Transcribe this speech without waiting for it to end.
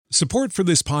Support for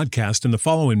this podcast and the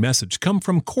following message come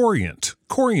from Corient.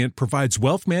 Corient provides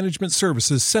wealth management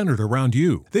services centered around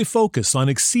you. They focus on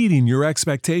exceeding your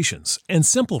expectations and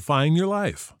simplifying your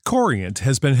life. Corient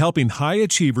has been helping high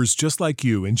achievers just like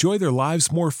you enjoy their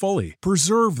lives more fully,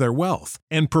 preserve their wealth,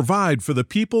 and provide for the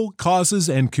people, causes,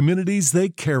 and communities they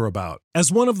care about. As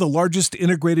one of the largest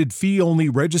integrated fee-only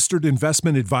registered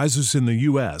investment advisors in the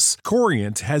U.S.,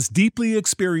 Corient has deeply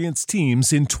experienced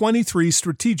teams in 23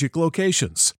 strategic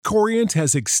locations. Corient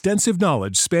has extensive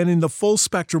knowledge spanning the full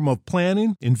spectrum of planning,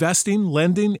 investing,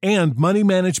 lending, and money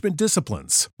management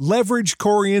disciplines. Leverage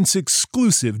Corient's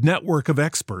exclusive network of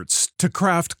experts to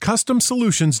craft custom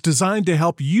solutions designed to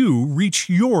help you reach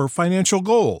your financial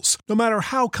goals, no matter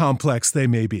how complex they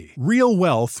may be. Real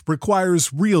wealth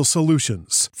requires real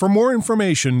solutions. For more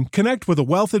information, connect with a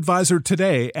wealth advisor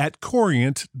today at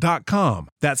Corient.com.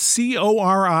 That's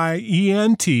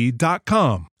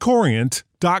Corient.com.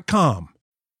 Corient.com.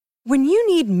 When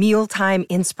you need mealtime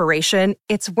inspiration,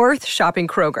 it's worth shopping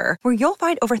Kroger, where you'll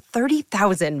find over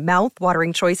 30,000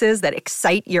 mouth-watering choices that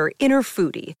excite your inner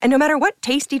foodie. And no matter what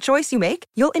tasty choice you make,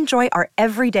 you'll enjoy our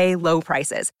everyday low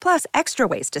prices, plus extra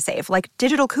ways to save, like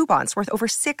digital coupons worth over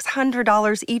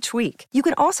 $600 each week. You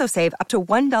can also save up to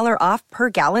 $1 off per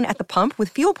gallon at the pump with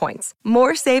fuel points.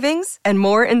 More savings and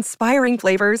more inspiring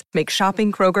flavors make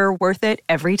shopping Kroger worth it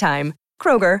every time.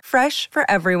 Kroger, fresh for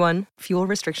everyone. Fuel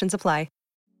restrictions apply.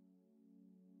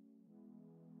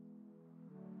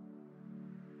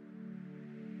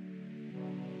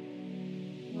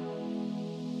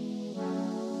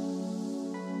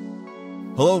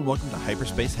 Hello and welcome to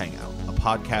Hyperspace Hangout, a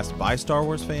podcast by Star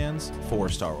Wars fans for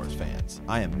Star Wars fans.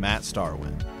 I am Matt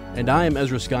Starwind. And I am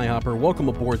Ezra Skyhopper. Welcome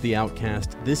aboard The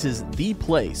Outcast. This is the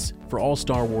place for all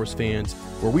Star Wars fans,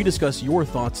 where we discuss your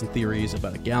thoughts and theories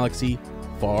about a galaxy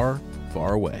far,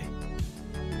 far away.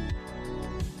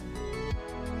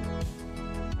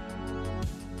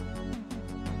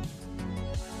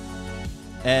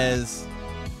 As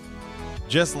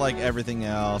just like everything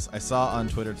else, I saw on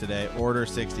Twitter today, Order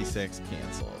 66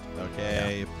 canceled.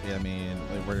 Okay, yeah. I mean,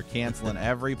 we're canceling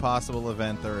every possible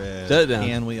event there is. Shut it down.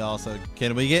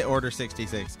 Can we get Order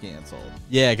 66 canceled?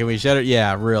 Yeah, can we shut it?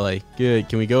 Yeah, really. Good.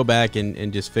 Can we go back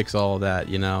and just fix all of that,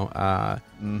 you know?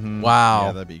 Wow.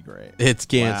 Yeah, that'd be great. It's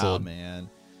canceled. Wow, man.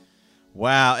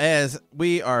 Wow, as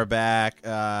we are back,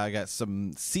 I got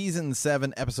some Season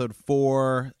 7, Episode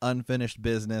 4, Unfinished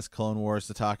Business, Clone Wars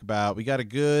to talk about. We got a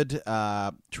good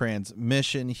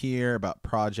transmission here about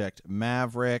Project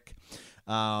Maverick.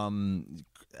 How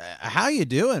you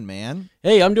doing, man?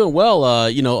 Hey, I'm doing well.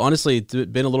 Honestly, it's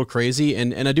been a little crazy,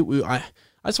 and I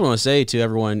just want to say to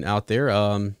everyone out there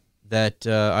that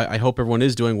I hope everyone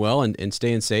is doing well and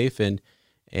staying safe, and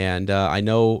I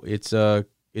know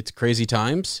it's crazy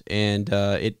times, and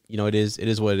it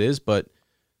is what it is. But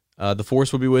the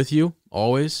Force will be with you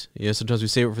always. Sometimes we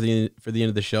save it for the end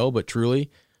of the show, but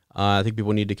truly, I think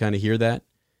people need to kind of hear that.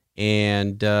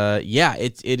 And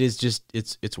it is just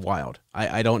it's wild.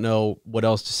 I don't know what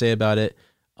else to say about it,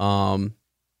 other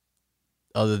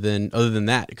than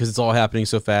that, because it's all happening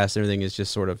so fast. Everything is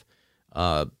just sort of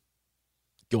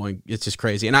going. It's just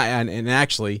crazy. And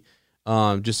actually.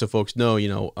 Just so folks know,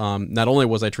 not only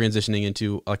was I transitioning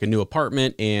into like a new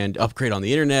apartment and upgrade on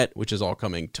the internet, which is all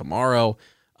coming tomorrow,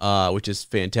 which is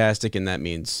fantastic. And that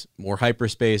means more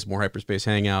hyperspace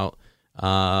hangout,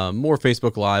 more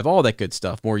Facebook Live, all that good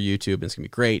stuff, more YouTube, and it's gonna be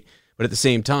great. But at the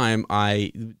same time,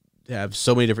 I have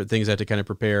so many different things I have to kind of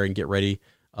prepare and get ready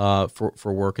for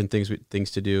work and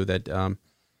things to do that,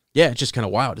 it's just kind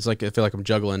of wild. It's like I feel like I'm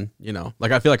juggling,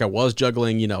 like I feel like I was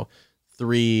juggling,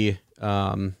 three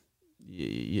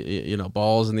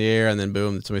balls in the air, and then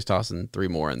boom, somebody's tossing three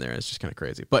more in there. It's just kind of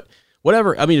crazy, but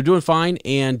whatever. I mean, I'm doing fine,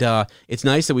 and it's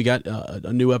nice that we got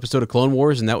a new episode of Clone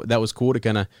Wars, and that was cool to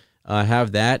kind of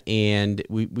have that. And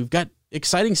we've got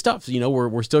exciting stuff.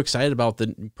 We're still excited about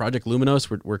the Project Luminos.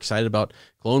 We're excited about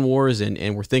Clone Wars,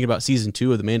 and we're thinking about season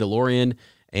 2 of The Mandalorian.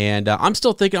 And I'm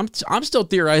still thinking, I'm still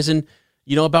theorizing,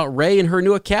 about Rey and her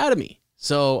new academy.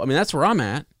 So I mean, that's where I'm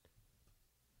at.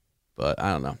 But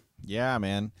I don't know. Yeah,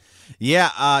 man.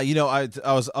 Yeah, I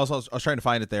was trying to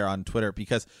find it there on Twitter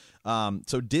because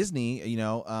so Disney,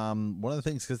 one of the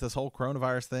things, because this whole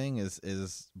coronavirus thing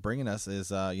is bringing us is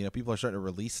people are starting to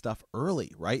release stuff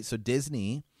early, right? So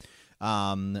Disney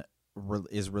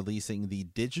is releasing the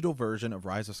digital version of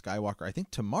Rise of Skywalker, I think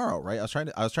tomorrow, right? I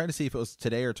was trying to see if it was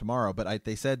today or tomorrow, but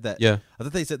they said that. Yeah, I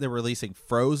thought they said they're releasing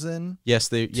Frozen.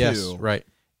 Yes, right.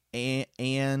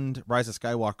 And Rise of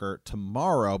Skywalker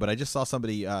tomorrow, but I just saw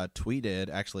somebody tweeted,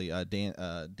 actually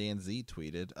Dan Z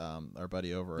tweeted, our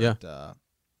buddy over at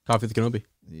Coffee with Kenobi.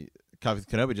 Coffee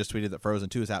Kenobi just tweeted that Frozen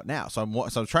 2 is out now. So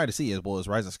I'm trying to see is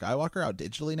Rise of Skywalker out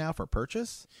digitally now for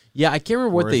purchase? Yeah, I can't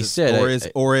remember what they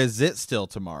said. Or is it still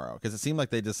tomorrow? Because it seemed like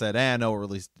they just said, no,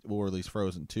 we'll release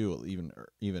Frozen 2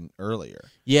 even earlier.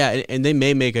 Yeah, and they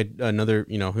may make another,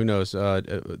 who knows?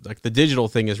 Like the digital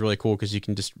thing is really cool because you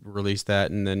can just release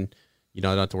that and then,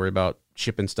 don't have to worry about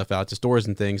shipping stuff out to stores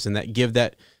and things, and that give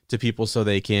that to people so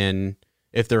they can,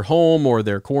 if they're home or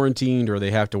they're quarantined or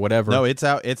they have to whatever. No, it's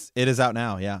out. It is out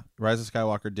now. Yeah, Rise of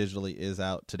Skywalker digitally is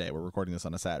out today. We're recording this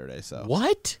on a Saturday. So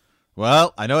what?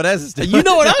 Well, I know what Ez is doing. You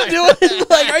know what I'm doing?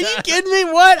 Like, are you kidding me?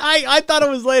 What? I thought it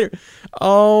was later.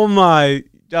 Oh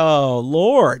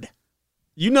Lord.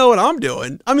 You know what I'm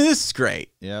doing. I mean, this is great.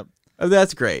 Yep.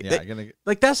 That's great. Yeah,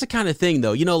 that's the kind of thing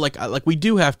though. Like we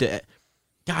do have to.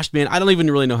 Gosh, man, I don't even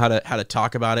really know how to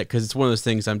talk about it because it's one of those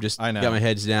things. I know. Got my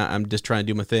heads down. I'm just trying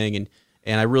to do my thing,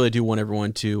 and I really do want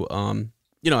everyone to,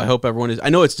 I hope everyone is. I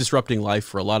know it's disrupting life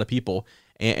for a lot of people,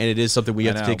 and it is something we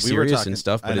have to take serious and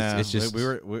stuff. But it's just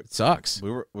it sucks. We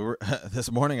were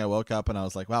this morning. I woke up and I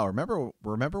was like, wow, remember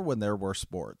when there were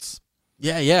sports?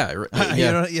 Yeah. You know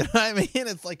what I mean?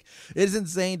 It's like it's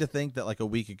insane to think that like a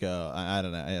week ago. I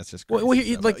don't know. It's just crazy.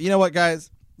 Well, you know what, guys?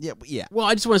 Yeah. Well,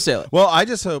 I just want to say. Well, I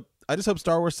just hope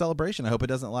Star Wars Celebration. I hope it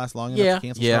doesn't last long enough to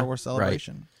cancel Star Wars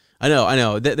Celebration. Right. I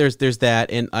know. There's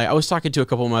that, and I was talking to a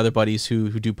couple of my other buddies who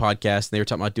do podcasts, and they were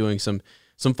talking about doing some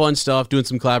fun stuff, doing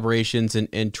some collaborations,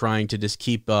 and trying to just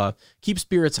keep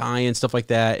spirits high and stuff like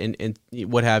that, and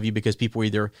what have you, because people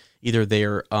either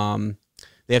they're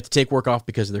they have to take work off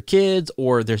because of their kids,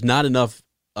 or there's not enough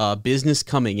business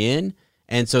coming in.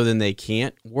 And so then they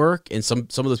can't work, and some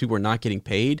of those people are not getting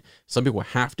paid. Some people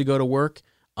have to go to work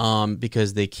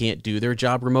because they can't do their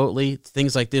job remotely.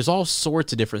 Things like there's all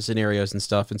sorts of different scenarios and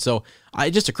stuff. And so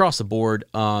I just across the board,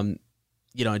 in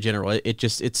general,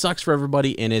 it sucks for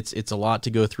everybody, and it's a lot to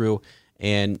go through.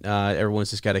 And everyone's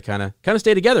just got to kind of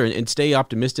stay together and stay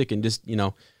optimistic and just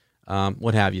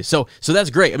what have you. So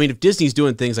that's great. I mean, if Disney's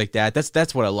doing things like that,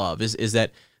 that's what I love is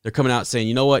that they're coming out saying,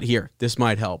 you know what, here, this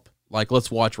might help. Like,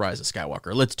 let's watch Rise of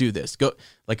Skywalker. Let's do this. Go.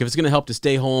 Like, if it's going to help to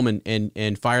stay home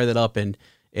and fire that up and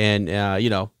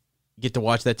get to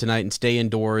watch that tonight and stay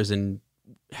indoors and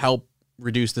help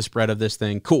reduce the spread of this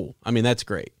thing. Cool. I mean, that's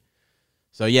great.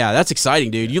 So yeah, that's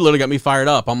exciting, dude. You literally got me fired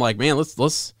up. I'm like, man,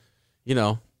 let's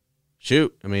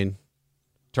shoot. I mean,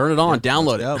 turn it on,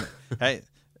 download it. Hey.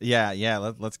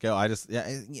 Yeah. Let's go. I just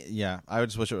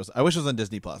wish it was. I wish it was on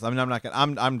Disney Plus. I mean,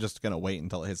 I'm just gonna wait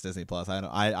until it hits Disney Plus.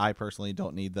 I personally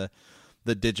don't need the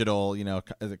digital,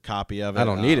 copy of it. I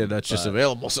don't need it. That's just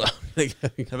available. So, but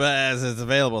as it's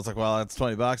available, it's like, well, it's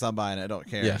 $20. I'm buying it. I don't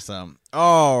care. Yeah. So,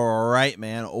 all right,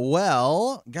 man.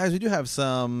 Well, guys, we do have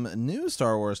some new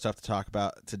Star Wars stuff to talk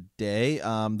about today.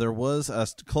 There was a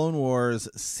Clone Wars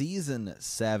Season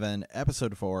 7,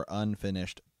 Episode 4,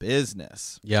 Unfinished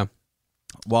Business. Yeah.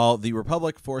 While the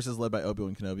Republic forces led by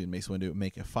Obi-Wan Kenobi and Mace Windu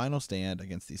make a final stand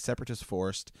against the Separatist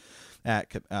force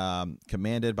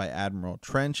commanded by Admiral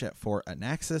Trench at Fort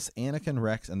Anaxis, Anakin,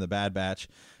 Rex, and the Bad Batch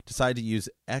decide to use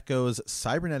Echo's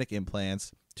cybernetic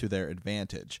implants to their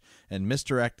advantage and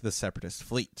misdirect the Separatist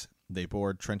fleet. They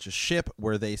board Trench's ship,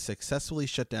 where they successfully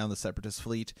shut down the Separatist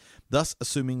fleet, thus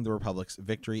assuming the Republic's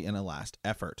victory in a last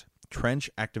effort. Trench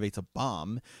activates a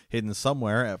bomb hidden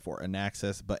somewhere at Fort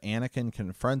Anaxis, but Anakin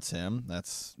confronts him,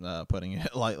 that's putting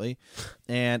it lightly,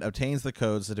 and obtains the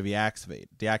codes to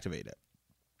deactivate it.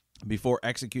 Before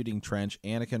executing Trench,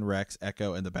 Anakin, Rex,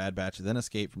 Echo, and the Bad Batch then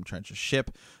escape from Trench's ship,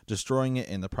 destroying it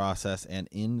in the process, and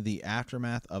in the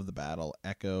aftermath of the battle,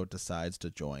 Echo decides to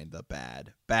join the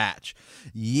Bad Batch.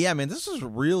 Yeah, man, this was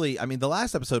really, the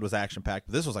last episode was action-packed,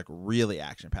 but this was, really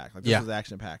action-packed. This was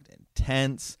action-packed,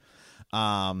 intense.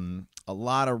 A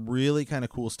lot of really kind of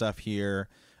cool stuff here.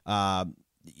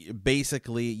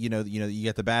 Basically, you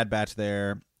get the Bad Batch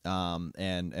there,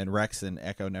 and Rex and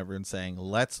Echo and everyone saying,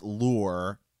 let's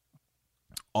lure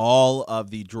all of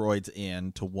the droids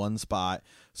in to one spot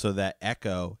so that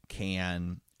Echo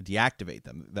can deactivate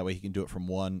them. That way he can do it from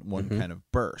one kind of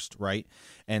burst, right?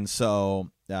 And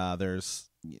so there's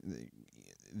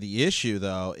the issue,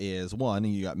 though, is one,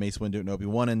 you got Mace Windu and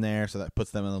Obi-Wan in there, so that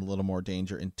puts them in a little more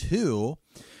danger. And two,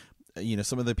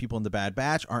 some of the people in the Bad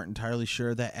Batch aren't entirely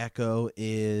sure that Echo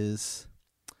is...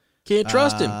 Can't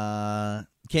trust him.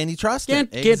 Can you trust him?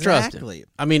 Can't trust him.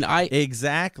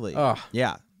 Exactly.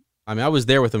 Yeah. I was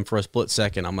there with him for a split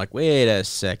second. I'm like, wait a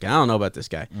second. I don't know about this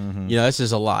guy. Mm-hmm. This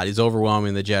is a lot. He's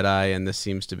overwhelming the Jedi, and this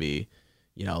seems to be...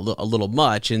 a little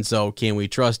much. And so can we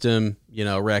trust him?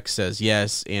 Rex says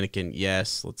yes. Anakin,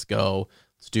 yes. Let's go.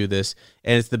 Let's do this.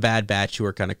 And it's the Bad Batch who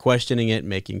are kind of questioning it,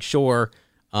 making sure.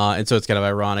 And so it's kind of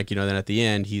ironic, then at the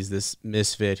end, he's this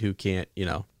misfit who can't,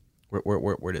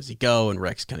 where does he go? And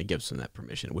Rex kind of gives him that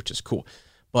permission, which is cool.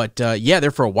 But yeah,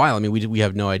 there for a while. I mean, we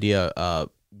have no idea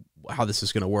how this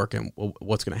is going to work and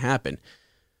what's going to happen.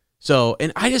 So,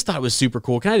 and I just thought it was super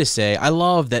cool. Can I just say, I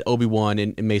love that Obi-Wan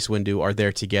and Mace Windu are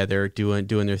there together doing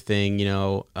their thing, you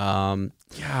know.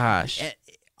 Gosh.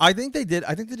 I think they did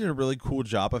a really cool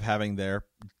job of having their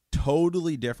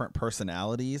totally different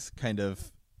personalities kind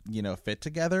of, you know, fit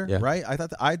together, right?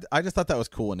 I just thought that was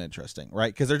cool and interesting,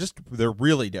 right? Because they're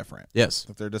really different. Yes.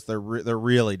 They're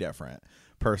really different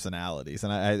personalities,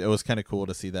 and it was kind of cool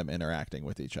to see them interacting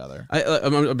with each other.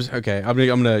 I'm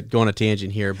gonna go on a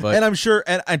tangent here, but and I'm sure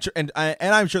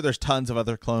I'm sure there's tons of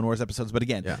other Clone Wars episodes, but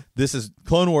again, this is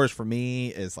Clone Wars for me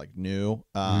is like new,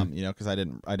 you know, because I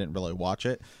didn't really watch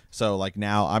it, so like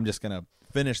now I'm just gonna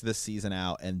finish this season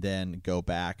out and then go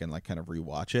back and like kind of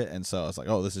rewatch it, and so I was like,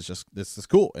 oh, this is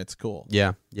cool. It's cool.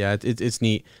 Yeah, it's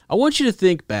neat. I want you to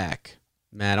think back,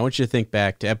 Matt. I want you to think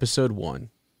back to episode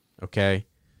 1, okay?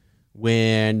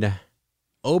 When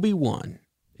Obi-Wan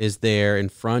is there in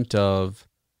front of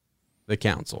the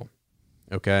council,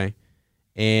 okay?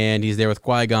 And he's there with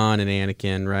Qui-Gon and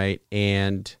Anakin, right?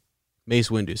 And Mace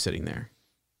Windu sitting there.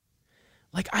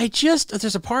 Like,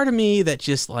 there's a part of me that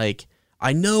just like,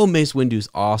 I know Mace Windu's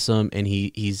awesome and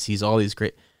he's all these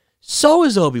great. So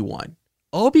is Obi-Wan.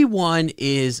 Obi-Wan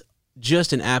is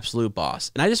just an absolute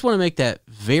boss. And I just want to make that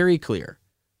very clear,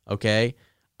 okay?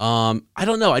 I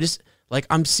don't know. Like,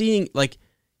 I'm seeing, like,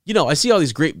 you know, I see all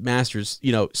these great masters,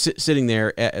 you know, sitting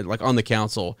there like on the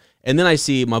council, and then I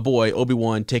see my boy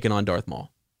Obi-Wan taking on Darth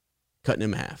Maul, cutting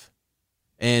him in half.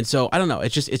 And so I don't know,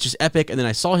 it's just epic. And then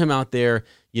I saw him out there,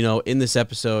 you know, in this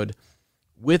episode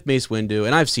with Mace Windu,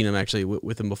 and I've seen him actually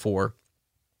with him before,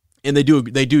 and they do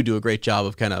a great job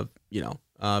of kind of, you know,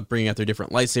 bringing out their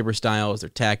different lightsaber styles, their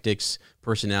tactics,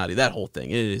 personality, that whole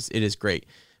thing. It is great,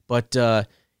 but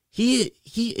he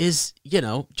is, you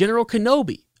know, General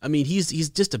Kenobi. I mean, he's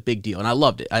just a big deal, and I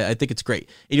loved it. I think it's great.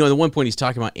 And, you know, at one point he's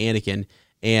talking about Anakin,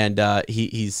 and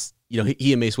he's, you know,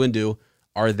 he and Mace Windu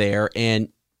are there, and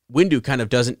Windu kind of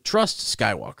doesn't trust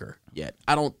Skywalker yet.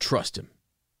 I don't trust him,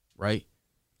 right?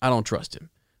 I don't trust him.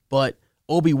 But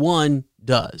Obi-Wan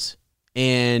does.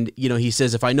 And, you know, he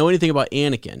says, if I know anything about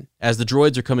Anakin, as the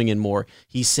droids are coming in more,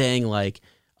 he's saying, like,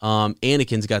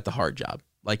 Anakin's got the hard job.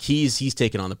 Like, he's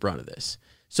taking on the brunt of this.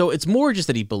 So it's more just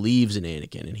that he believes in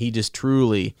Anakin, and he just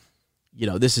truly, you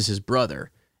know, this is his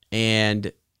brother.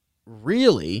 And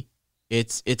really,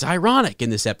 it's ironic in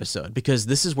this episode, because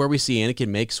this is where we see Anakin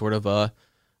make sort of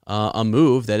a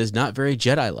move that is not very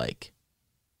Jedi-like,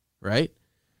 right?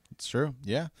 It's true.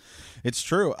 Yeah, it's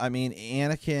true. I mean,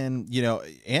 Anakin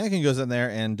goes in there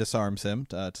and disarms him,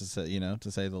 to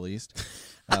say the least.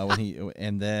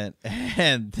 And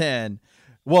then,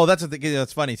 well, that's the thing.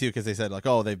 That's funny too, because they said like,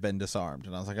 oh, they've been disarmed,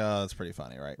 and I was like, oh, that's pretty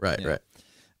funny, right? Right.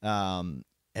 And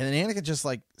then Anakin just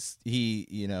like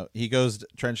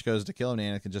Trench goes to kill him,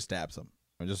 and Anakin just stabs him.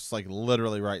 Just like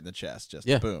literally right in the chest, just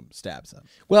boom, stabs him.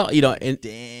 Well, you know, and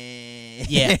dang.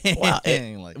 Yeah, well,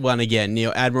 and again, you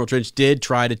know, Admiral Trench did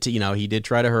try to, he did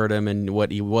try to hurt him, and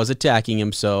he was attacking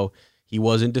him, so he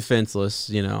wasn't defenseless,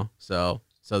 you know. So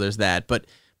there's that. But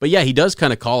yeah, he does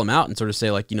kind of call him out and sort of say,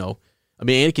 like, you know, I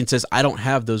mean, Anakin says, I don't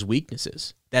have those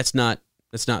weaknesses. That's not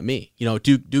me. You know,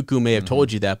 Dooku may have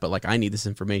told you that, but like, I need this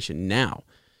information now.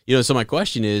 You know, so my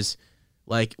question is,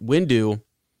 like, Windu,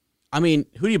 I mean,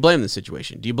 who do you blame in this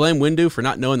situation? Do you blame Windu for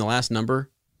not knowing the last number?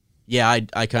 Yeah,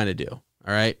 I kind of do. All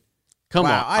right? Come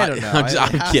on. I don't know.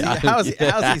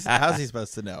 How's he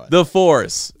supposed to know it? The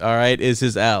Force, all right, is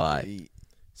his ally.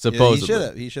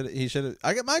 Supposedly. He should have.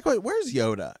 I get my question. Where's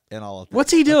Yoda in all of this?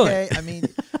 What's he doing? Okay, I mean,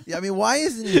 why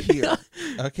isn't he here?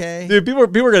 Okay. Dude, people are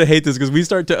going to hate this because we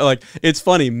start to, like, it's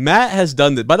funny. Matt has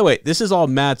done this. By the way, this is all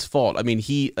Matt's fault. I mean,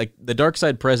 he, like, the dark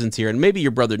side presence here, and maybe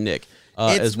your brother Nick,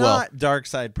 as well. It's not dark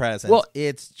side presence. Well,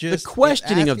 it's just the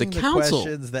questioning of the council.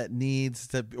 Questions that needs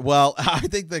to. Well, I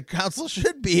think the council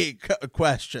should be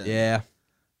questioned.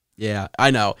 Yeah, I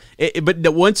know.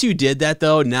 But once you did that,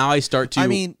 though, now I start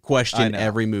to question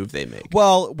every move they make.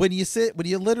 Well, when you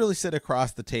literally sit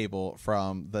across the table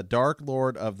from the Dark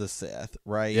Lord of the Sith,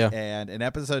 right? Yeah. And in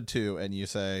episode 2, and you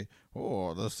say,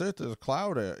 "Oh, the Sith is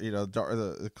clouded," you know,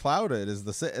 the clouded is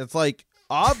the Sith. It's like,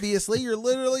 obviously, you're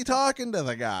literally talking to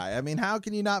the guy. I mean, how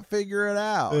can you not figure it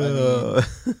out?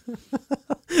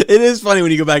 It is funny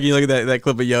when you go back and you look at that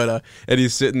clip of Yoda, and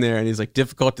he's sitting there, and he's like,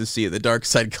 difficult to see. The dark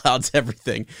side clouds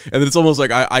everything, and then it's almost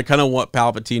like I kind of want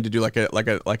Palpatine to do like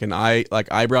an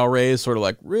eyebrow raise, sort of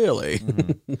like, really.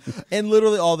 And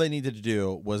literally, all they needed to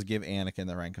do was give Anakin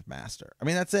the rank of master. I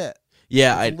mean, that's it.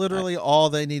 Yeah, It's literally all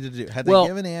they needed to do. Had they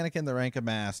given Anakin the rank of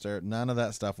master, none of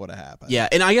that stuff would have happened. Yeah,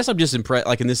 and I guess I'm just impressed.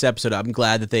 Like in this episode, I'm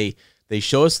glad that they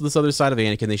show us this other side of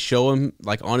Anakin. They show him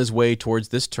like on his way towards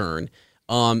this turn.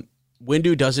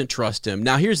 Windu doesn't trust him.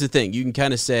 Now, here's the thing: you can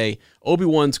kind of say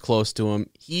Obi-Wan's close to him.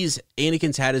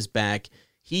 Anakin's had his back.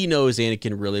 He knows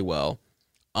Anakin really well.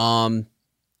 And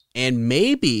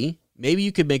maybe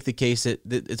you could make the case that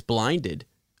it's blinded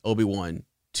Obi-Wan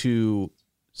to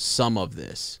some of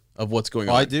this. Of what's going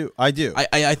on. I do. I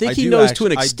think he knows to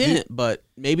an extent, but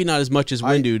maybe not as much as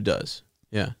Windu does.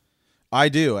 Yeah. I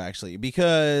do, actually,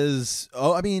 because,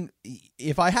 I mean,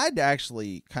 if I had to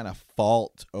actually kind of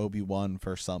fault Obi-Wan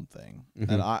for something,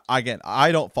 and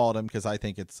I don't fault him because I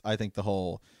think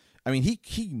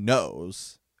he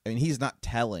knows. I mean, he's not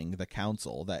telling the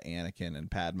council that Anakin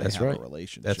and Padme have a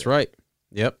relationship. That's right.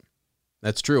 Yep.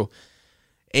 That's true.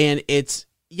 And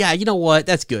yeah, you know what?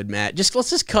 That's good, Matt. Let's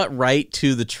just cut right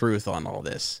to the truth on all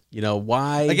this. You know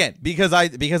why? Again, because I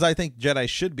think Jedi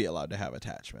should be allowed to have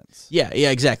attachments. Yeah,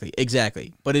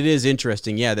 exactly. But it is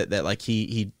interesting, yeah, that like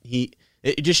he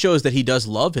it just shows that he does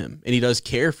love him and he does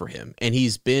care for him and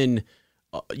he's been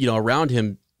around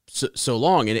him so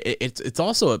long, and it's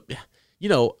also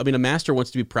a master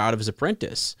wants to be proud of his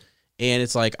apprentice, and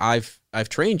it's like I've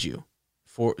trained you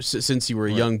since you were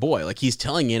a young boy. Like he's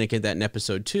telling Anakin that in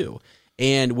episode 2.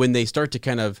 And when they start to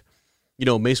kind of,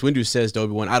 Mace Windu says to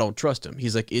Obi-Wan, I don't trust him.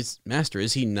 He's like, Master,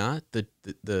 is he not the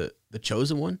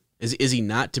chosen one? Is he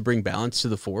not to bring balance to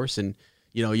the Force? And,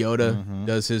 Yoda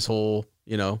does his whole,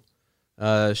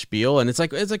 spiel. And it's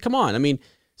like, come on. I mean,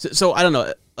 so I don't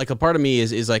know. Like a part of me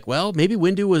is like, well, maybe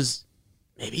Windu was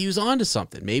onto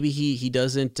something. Maybe he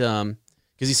doesn't, because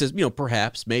he says,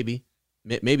 perhaps, maybe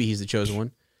he's the chosen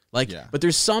one. But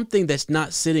there's something that's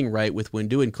not sitting right with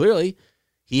Windu. And clearly,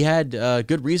 he had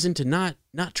good reason to not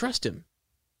trust him,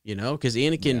 because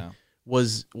Anakin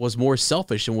was more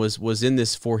selfish and was in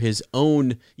this for his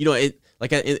own,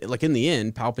 like in the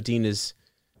end, Palpatine is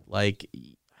like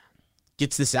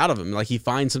gets this out of him. Like he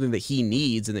finds something that he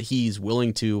needs and that he's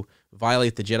willing to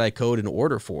violate the Jedi Code in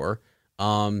order for.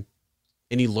 And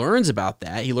he learns about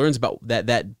that. He learns about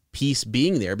that piece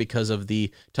being there because of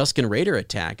the Tusken Raider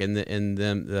attack and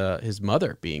his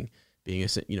mother being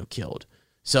killed.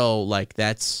 So like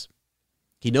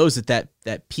he knows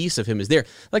that piece of him is there.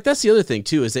 Like that's the other thing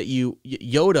too, is that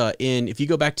Yoda if you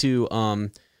go back to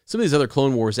some of these other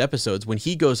Clone Wars episodes, when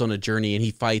he goes on a journey and he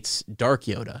fights Dark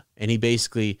Yoda and he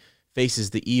basically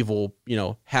faces the evil,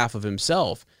 half of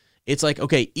himself. It's like,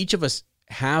 okay, each of us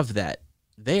have that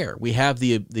there. We have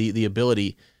the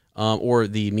ability or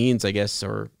the means, I guess,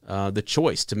 or the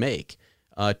choice to make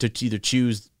to either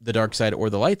choose the dark side or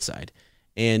the light side.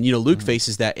 And, Luke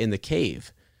faces that in the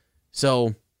cave.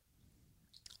 So,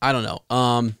 I don't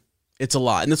know. It's a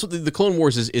lot. And that's what the Clone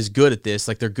Wars is good at this.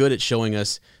 Like, they're good at showing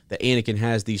us that Anakin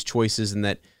has these choices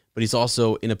but he's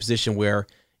also in a position where,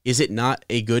 is it not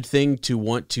a good thing to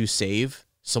want to save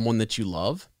someone that you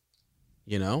love?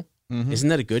 Isn't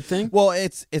that a good thing? Well,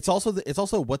 it's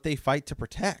also what they fight to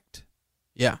protect.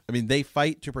 Yeah. I mean, they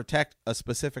fight to protect a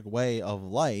specific way of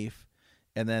life,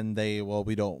 and then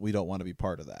we don't want to be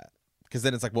part of that. Because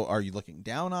then it's like, well, are you looking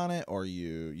down on it, or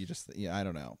you just, I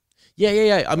don't know.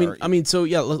 Yeah. I mean, so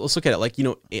yeah, let's look at it. Like,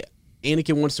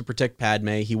 Anakin wants to protect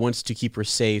Padme. He wants to keep her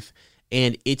safe,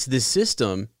 and it's this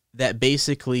system that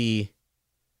basically,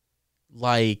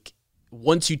 like,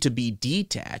 wants you to be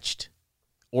detached,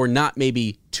 or not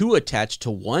maybe too attached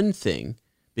to one thing,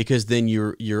 because then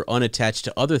you're unattached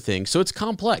to other things. So it's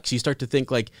complex. You start to think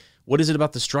like, what is it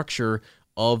about the structure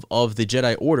of the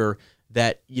Jedi Order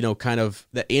that,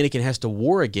 that Anakin has to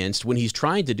war against when he's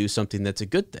trying to do something that's a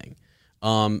good thing.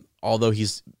 Although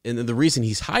and the reason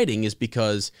he's hiding is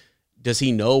because does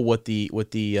he know what the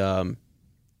what's the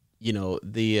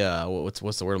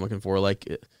word I'm looking for? Like,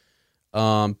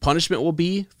 punishment will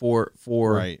be for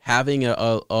having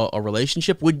a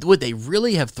relationship? Would they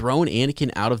really have thrown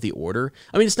Anakin out of the Order?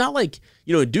 I mean, it's not like,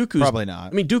 Dooku's probably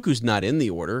not. I mean, Dooku's not in the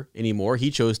Order anymore.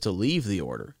 He chose to leave the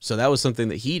Order. So that was something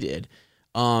that he did.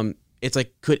 It's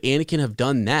like, could Anakin have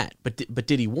done that? But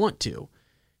did he want to?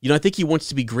 I think he wants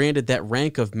to be granted that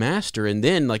rank of master, and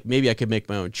then like maybe I could make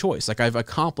my own choice. Like I've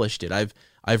accomplished it.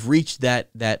 I've reached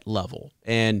that level,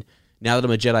 and now that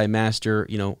I'm a Jedi master,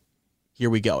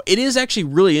 here we go. It is actually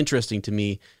really interesting to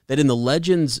me that in the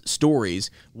Legends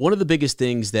stories, one of the biggest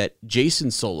things that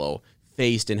Jacen Solo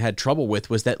faced and had trouble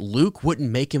with was that Luke wouldn't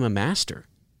make him a master,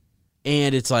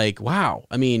 and it's like, wow.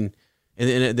 I mean,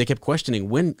 and they kept questioning,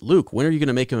 when are you going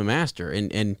to make him a master?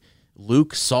 And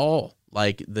Luke saw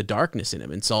like the darkness in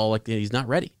him and saw like he's not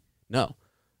ready. No.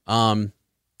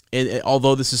 And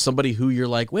although this is somebody who you're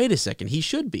like, wait a second, he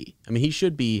should be. I mean, he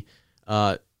should be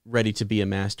ready to be a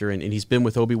master, and he's been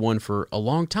with Obi-Wan for a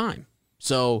long time.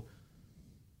 So,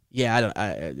 yeah, I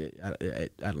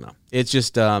don't know. It's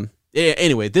just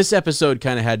anyway. This episode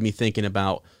kind of had me thinking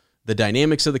about the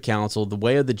dynamics of the Council, the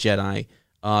way of the Jedi,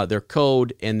 their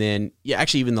code, and then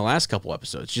actually even the last couple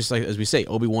episodes. Just like as we say,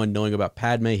 Obi-Wan knowing about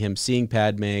Padme, him seeing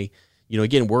Padme.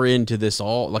 Again, we're into this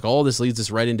all this leads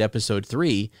us right into episode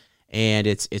 3, and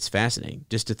it's fascinating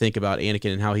just to think about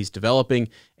Anakin and how he's developing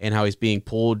and how he's being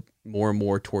pulled more and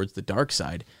more towards the dark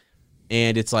side.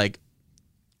 And it's like,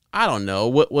 I don't know,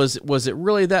 what was it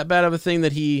really that bad of a thing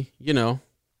that he,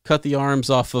 cut the arms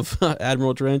off of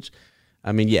Admiral Trench?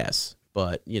 I mean, yes,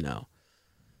 but he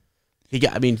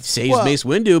saves Mace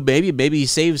Windu, maybe he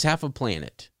saves half a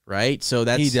planet, right? So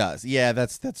he does. Yeah,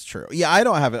 that's true. Yeah, I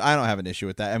don't have an issue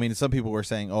with that. I mean, some people were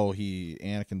saying, "Oh,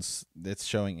 it's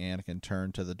showing Anakin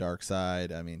turn to the dark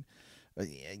side." I mean,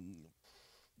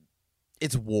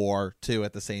 it's war too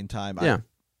at the same time. Yeah.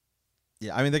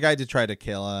 I mean, the guy did try to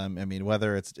kill him. I mean,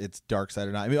 whether it's dark side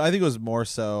or not. I mean, I think it was more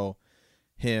so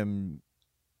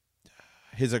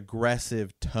his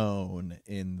aggressive tone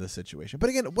in the situation. But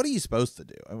again, what are you supposed to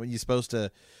do? I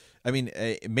mean,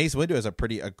 Mace Windu has a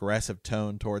pretty aggressive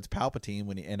tone towards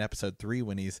Palpatine in episode 3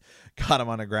 when he's got him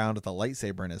on the ground with a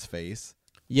lightsaber in his face.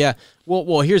 Yeah.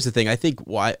 Well, here's the thing. I think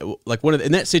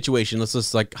in that situation, let's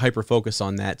just hyper focus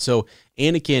on that. So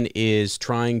Anakin is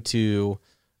trying to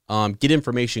get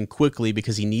information quickly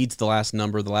because he needs the last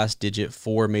number, the last digit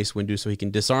for Mace Windu, so he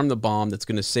can disarm the bomb that's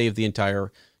going to save the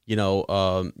entire,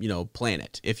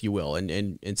 planet, if you will,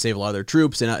 and save a lot of their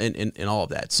troops and all of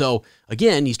that. So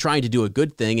again, he's trying to do a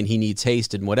good thing, and he needs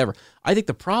haste and whatever. I think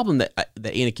the problem that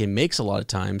Anakin makes a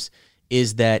lot of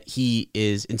is that he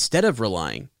is, instead of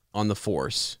relying on the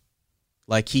Force,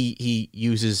 he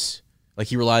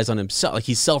relies on himself,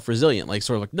 he's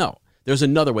self-resilient, no, there's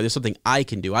another way. There's something I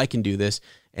can do. I can do this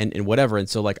and whatever. And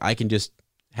so I can just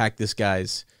hack this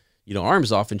guy's,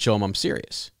 arms off and show him I'm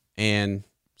serious. And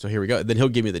so here we go. Then he'll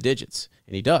give me the digits,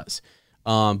 and he does.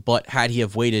 But had he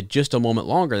have waited just a moment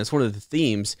longer, that's one of the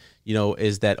themes,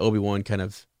 is that Obi-Wan kind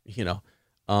of,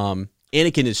 Anakin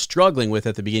is struggling with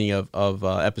at the beginning of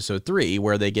episode 3,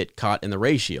 where they get caught in the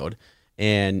ray shield.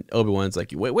 And Obi-Wan's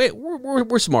like, wait,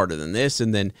 we're smarter than this.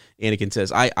 And then Anakin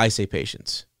says, I say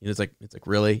patience. It's like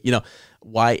really,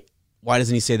 why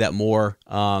doesn't he say that more?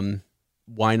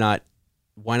 Why not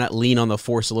lean on the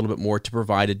Force a little bit more to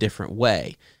provide a different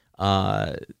way?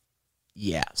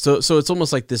 Yeah. So it's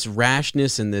almost like this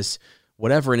rashness and this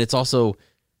whatever. And it's also,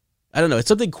 I don't know, it's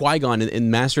something Qui-Gon in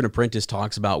Master and Apprentice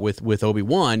talks about with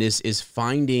Obi-Wan is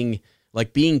finding,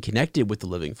 being connected with the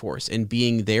living Force and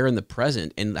being there in the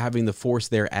present and having the Force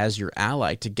there as your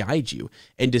ally to guide you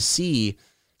and to see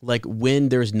when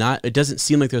it doesn't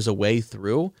seem like there's a way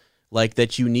through,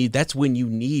 that's when you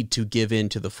need to give in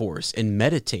to the Force and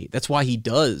meditate. That's why he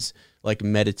does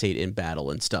meditate in battle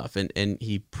and stuff. And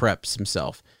he preps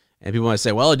himself, and people might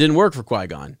say, well, it didn't work for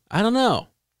Qui-Gon. I don't know,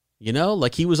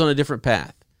 he was on a different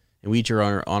path, and we each are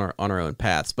on our own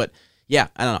paths. But yeah,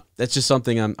 I don't know. That's just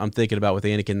something I'm thinking about with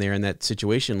Anakin there in that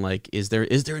situation. Is there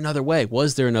another way?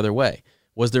 Was there another way?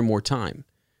 Was there more time?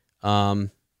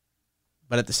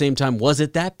 But at the same time, was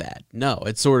it that bad? No,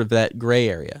 it's sort of that gray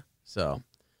area. So,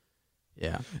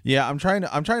 yeah. Yeah, I'm trying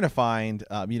to find.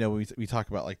 We talk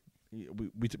about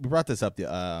we brought this up.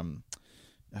 I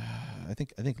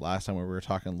think last time we were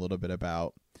talking a little bit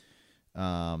about.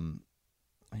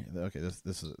 Okay,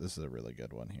 this is a really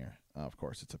good one here. Of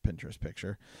course, it's a Pinterest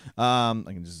picture. I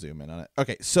can just zoom in on it.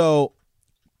 Okay, so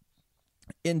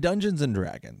in Dungeons and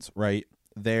Dragons, right?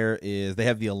 They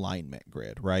have the alignment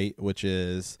grid, right? Which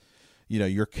is,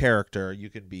 your character, you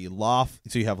could be so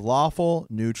you have lawful,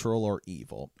 neutral, or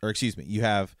evil. Or excuse me, you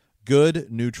have good,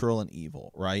 neutral, and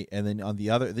evil, right? And then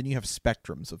then you have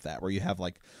spectrums of that, where you have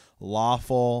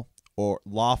lawful,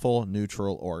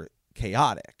 neutral, or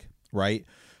chaotic, right?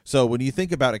 So when you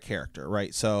think about a character,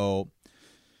 right? So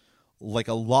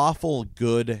a lawful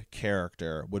good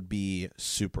character would be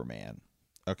Superman.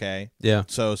 Okay? Yeah.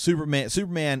 So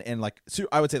Superman and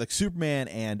I would say Superman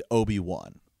and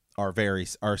Obi-Wan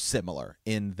are similar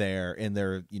in their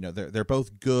they're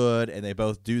both good, and they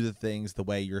both do the things the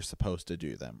way you're supposed to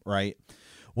do them, right?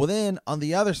 Well, then on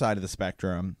the other side of the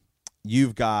spectrum,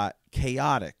 you've got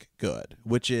chaotic good,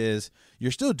 which is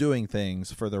you're still doing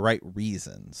things for the right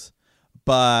reasons,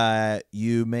 but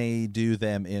you may do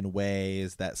them in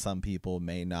ways that some people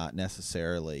may not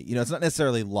necessarily, it's not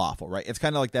necessarily lawful, right? It's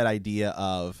kind of like that idea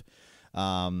of,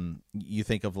 you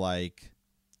think of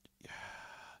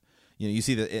you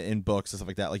see that in books and stuff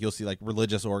like that. Like you'll see like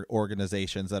religious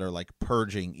organizations that are like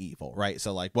purging evil, right?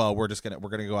 So like, well, we're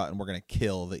gonna go out and we're gonna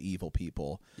kill the evil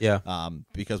people,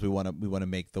 because we want to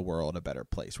make the world a better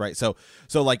place, right? So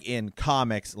like in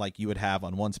comics, like you would have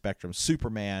on one spectrum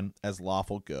Superman as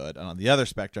lawful good, and on the other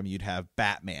spectrum you'd have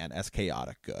Batman as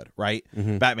chaotic good, right?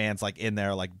 Batman's like in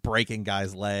there like breaking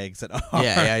guys' legs and arms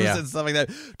and stuff like that.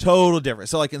 Total different.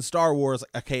 So like in Star Wars,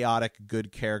 a chaotic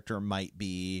good character might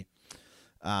be,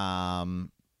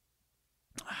 I'm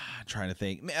trying to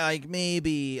think, like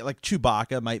maybe like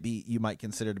Chewbacca you might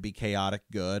consider to be chaotic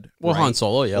good. Well, right? Han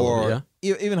Solo,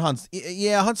 even Han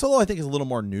Solo I think is a little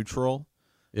more neutral.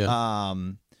 Yeah.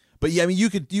 But yeah, I mean you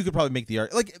could probably make the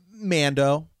argument like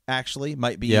Mando actually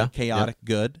might be chaotic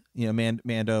good.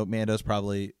 Mando's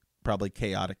probably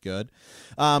chaotic good.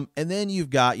 And then you've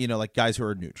got, like guys who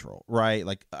are neutral, right?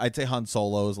 Like I'd say Han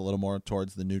Solo is a little more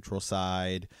towards the neutral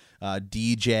side.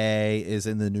 DJ is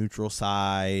in the neutral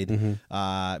side.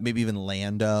 Maybe even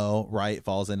Lando, right,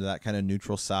 falls into that kind of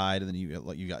neutral side. And then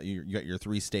you got your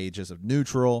 3 stages of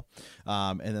neutral,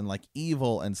 and then like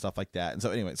evil and stuff like that. And so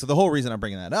anyway, so the whole reason I'm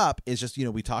bringing that up is just,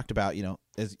 we talked about,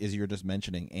 as you were just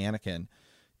mentioning Anakin,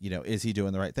 is he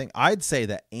doing the right thing? I'd say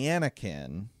that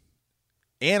Anakin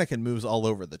moves all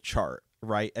over the chart,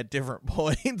 right? At different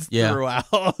points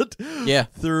throughout.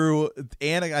 Through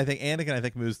Anakin, I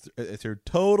think moves through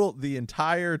the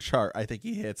entire chart. I think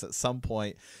he hits at some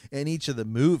point in each of the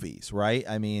movies, right?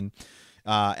 I mean,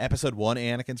 episode 1,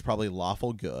 Anakin's probably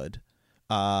lawful good.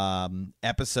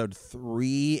 Episode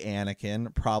 3,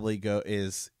 Anakin probably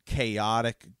is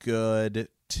chaotic good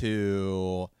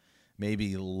to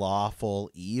maybe lawful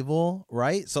evil,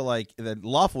 right? So like the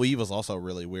lawful evil is also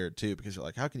really weird too, because you're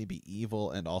like, how can he be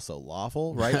evil and also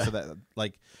lawful, right? So that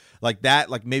like that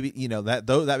maybe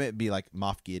that may be like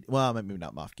Moff Gideon. Well, maybe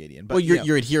not Moff Gideon, but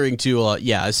you're adhering to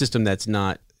a system that's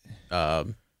not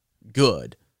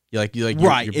good. You're right, you're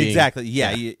being, exactly. So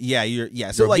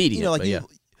you're like obedient,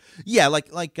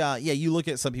 you look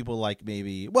at some people like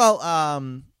maybe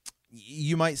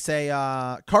you might say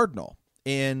Cardinal.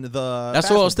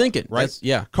 That's what I was thinking, right?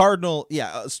 Cardinal,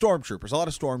 stormtroopers. A lot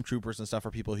of stormtroopers and stuff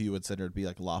are people who you would consider to be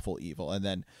like lawful evil, and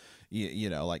then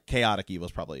like chaotic evil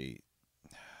is probably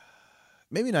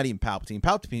maybe not even Palpatine.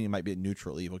 Palpatine might be a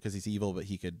neutral evil because he's evil, but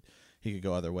he could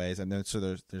go other ways. And then so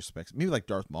there's specs. Maybe like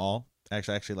Darth Maul,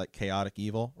 actually like chaotic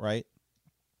evil, right?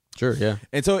 Sure, yeah.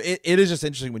 And so it is just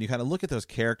interesting when you kind of look at those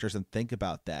characters and think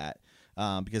about that.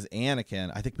 Because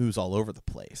Anakin, I think, moves all over the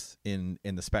place in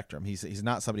the spectrum. He's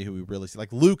not somebody who we really see.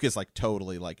 Like Luke is like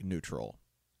totally like neutral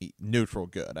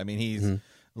good. I mean,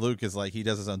 Luke is like he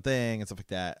does his own thing and stuff like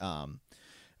that.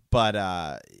 But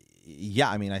I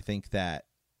mean, I think that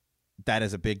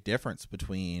is a big difference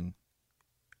between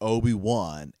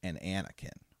Obi-Wan and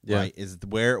Anakin. Yeah. Right? Is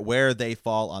where they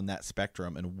fall on that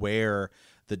spectrum and where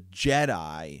the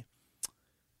Jedi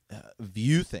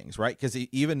view things, right? Because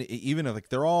even like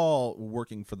they're all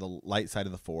working for the light side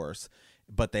of the Force,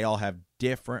 but they all have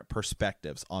different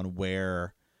perspectives on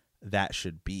where that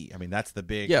should be. I mean, that's the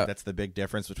big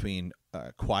difference between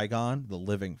Qui-Gon, the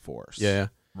living Force,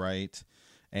 right,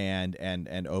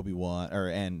 and Obi-Wan,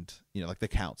 like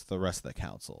the rest of the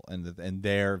council and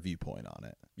their viewpoint on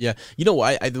it. Yeah,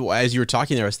 as you were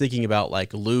talking there, I was thinking about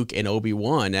like Luke and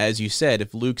Obi-Wan. As you said,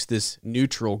 if Luke's this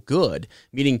neutral good,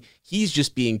 meaning he's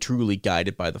just being truly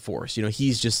guided by the Force.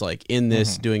 He's just like in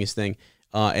this doing his thing,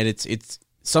 and it's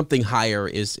something higher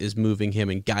is moving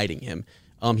him and guiding him.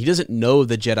 He doesn't know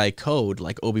the Jedi code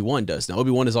like Obi-Wan does. Now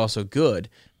Obi-Wan is also good,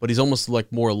 but he's almost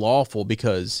like more lawful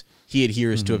because he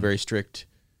adheres to a very strict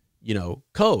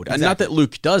code. Exactly. Not that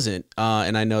Luke doesn't,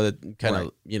 and I know that kind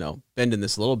of bending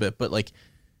this a little bit, but like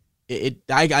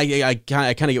I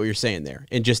kind of get what you're saying there,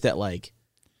 and just that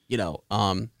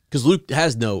because Luke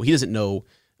he doesn't know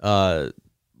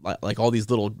like all these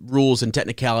little rules and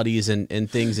technicalities and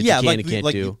things that you can and can't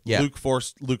do. Luke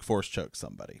Force choked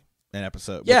somebody in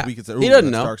episode. Yeah, we could say, he doesn't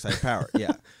know dark side power.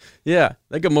 Yeah, yeah,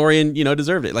 like Gamorrean,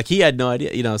 deserved it. Like he had no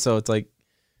idea, so it's like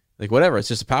whatever. It's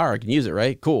just a power. I can use it,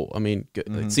 right? Cool. I mean,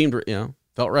 it seemed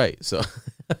felt right. So,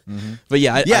 but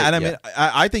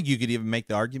I think you could even make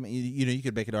the argument. You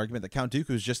could make an argument that Count Dooku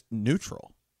is just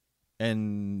neutral,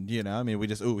 and I mean,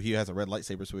 he has a red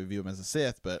lightsaber, so we view him as a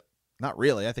Sith, but not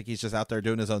really. I think he's just out there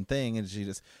doing his own thing, and he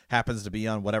just happens to be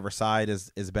on whatever side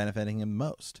is benefiting him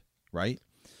most, right?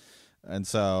 And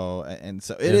so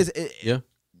it is.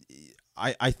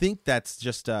 I think that's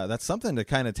just that's something to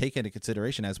kind of take into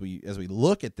consideration as we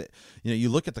look at you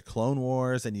look at the Clone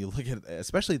Wars and you look at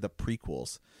especially the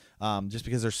prequels, just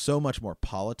because there's so much more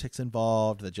politics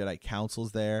involved. The Jedi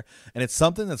Council's there, and it's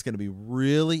something that's going to be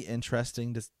really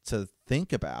interesting to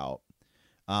think about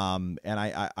And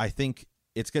I think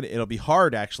it'll be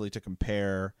hard actually to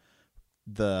compare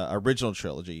the original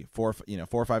trilogy 4,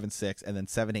 5, and 6, and then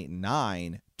 7, 8, and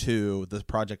 9 to the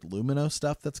Project Lumino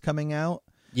stuff that's coming out.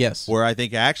 Yes. Where I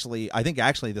think actually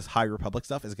this High Republic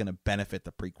stuff is going to benefit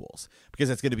the prequels because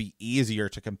it's going to be easier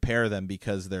to compare them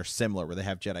because they're similar, where they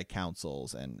have Jedi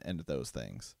councils and those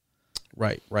things.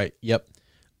 Right. Yep.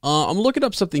 I'm looking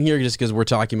up something here just because we're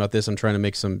talking about this. I'm trying to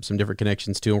make some different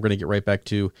connections too. And we're going to get right back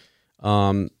to,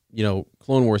 Clone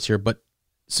Wars here. But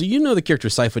so the character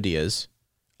Sifo Dyas,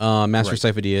 Master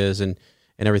Sifo Dyas, and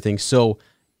everything. So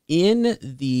this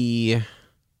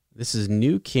is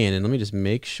new canon. Let me just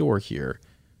make sure here.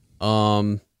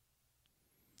 It's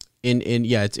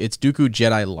Dooku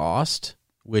Jedi Lost,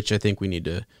 which I think we need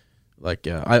to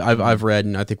I've read,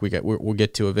 and I think we'll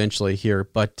get to eventually here.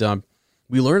 But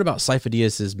we learn about Sifo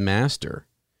Dyas' master,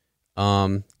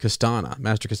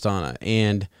 Master Kastana,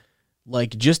 and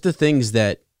just the things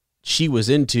that she was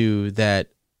into that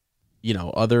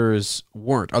other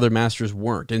masters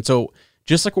weren't. And so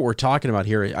just like what we're talking about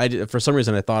here, for some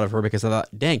reason I thought of her because I thought,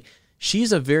 dang,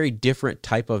 she's a very different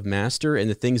type of master, and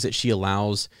the things that she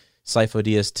allows Sifo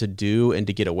Dyas to do and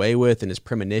to get away with, and his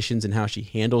premonitions and how she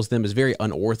handles them is very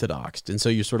unorthodox. And so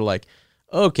you're sort of like,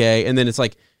 okay. And then it's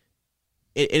like,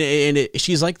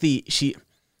 she's like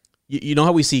you know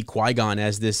how we see Qui-Gon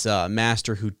as this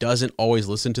master who doesn't always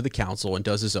listen to the council and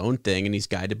does his own thing, and he's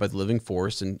guided by the living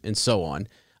force and so on.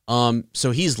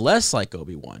 So he's less like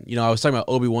Obi-Wan. I was talking about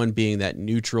Obi-Wan being that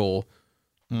neutral,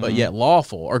 but yet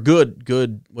lawful or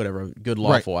good, whatever, good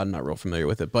lawful. Right. I'm not real familiar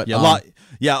with it, but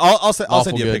I'll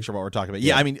send you a picture of what we're talking about.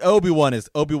 Yeah, I mean Obi-Wan is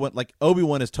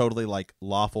totally like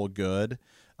lawful good.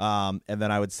 And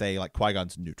then I would say like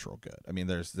Qui-Gon's neutral good. I mean,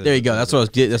 there you go. That's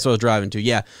what I was driving to.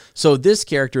 Yeah. So this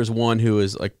character is one who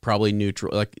is like probably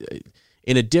neutral, like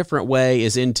in a different way,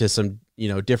 is into some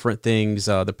different things,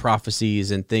 the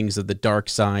prophecies and things of the dark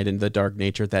side and the dark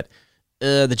nature that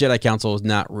the Jedi Council is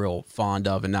not real fond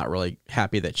of and not really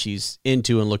happy that she's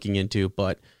into and looking into,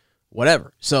 but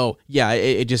whatever. So yeah,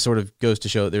 it just sort of goes to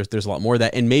show there's a lot more of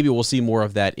that, and maybe we'll see more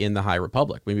of that in the High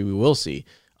Republic. Maybe we will see.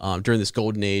 During this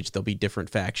golden age, there'll be different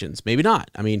factions. Maybe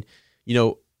not. I mean,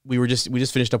 we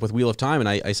just finished up with Wheel of Time, and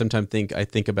I sometimes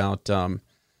think about.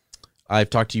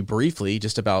 I've talked to you briefly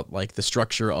just about like the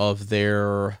structure of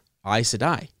their Aes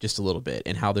Sedai just a little bit,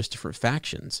 and how there's different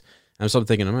factions. And I'm sort of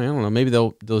thinking, I don't know, maybe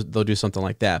they'll do something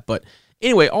like that. But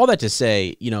anyway, all that to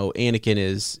say, Anakin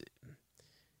is.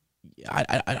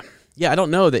 I don't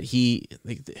know that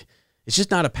it's just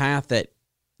not a path that.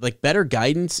 Like better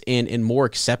guidance and more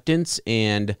acceptance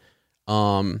and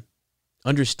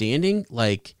understanding,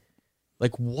 like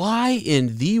why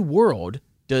in the world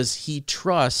does he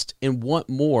trust and want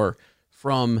more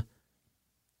from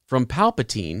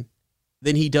Palpatine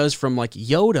than he does from like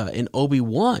Yoda and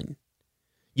Obi-Wan?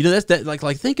 That's that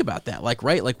like think about that,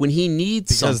 right? Like when he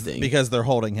needs something, because they're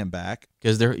holding him back,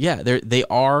 because they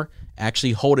are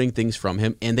actually holding things from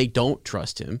him, and they don't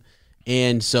trust him,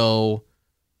 and so.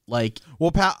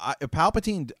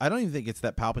 Palpatine. I don't even think it's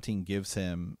that Palpatine gives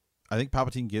him. I think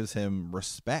Palpatine gives him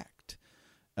respect,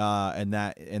 and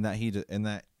that he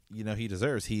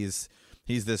deserves. He's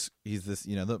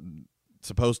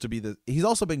supposed to be the. He's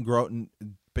also been growing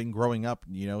up.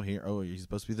 Here. Oh, he's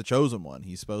supposed to be the chosen one.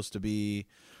 He's supposed to be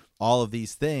all of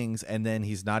these things, and then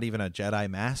he's not even a Jedi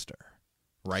master,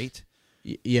 right?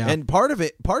 Yeah. And part of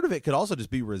it could also just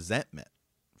be resentment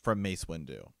from Mace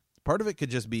Windu. Part of it could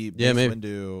just be Mace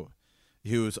Windu,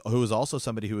 who is also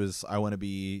somebody who is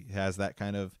has that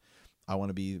kind of I want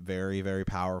to be very, very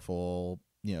powerful,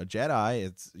 Jedi.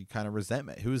 It's kind of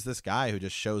resentment. Who's this guy who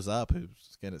just shows up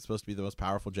who's supposed to be the most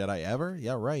powerful Jedi ever?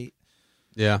 Yeah, right.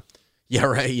 Yeah,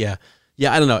 right. Yeah.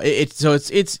 I don't know. It's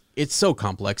so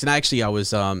complex. And actually, I was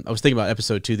thinking about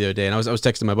episode 2 the other day, and I was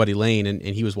texting my buddy Lane, and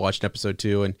he was watching episode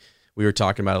 2, and we were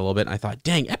talking about it a little bit, and I thought,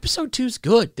 dang, episode 2 is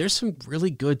good. There's some really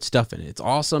good stuff in it. It's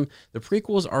awesome. The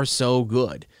prequels are so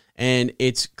good, and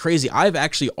it's crazy. I've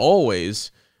actually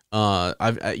always,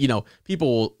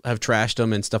 people have trashed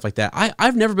them and stuff like that.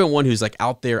 I've never been one who's like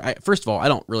out there. First of all, I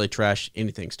don't really trash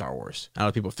anything Star Wars. I don't know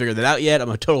if people figured that out yet. I'm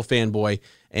a total fanboy,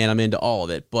 and I'm into all of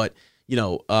it. But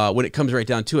when it comes right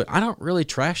down to it, I don't really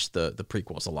trash the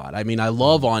prequels a lot. I mean, I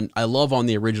love on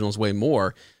the originals way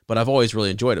more, but I've always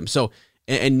really enjoyed them. So.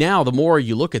 And now the more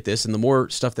you look at this and the more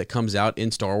stuff that comes out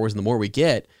in Star Wars and the more we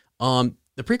get, the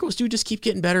prequels do just keep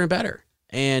getting better and better.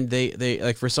 And they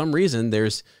like, for some reason,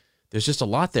 there's just a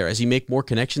lot there as you make more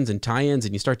connections and tie-ins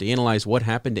and you start to analyze what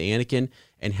happened to Anakin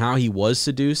and how he was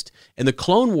seduced. And the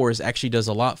Clone Wars actually does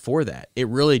a lot for that. It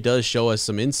really does show us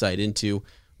some insight into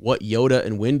what Yoda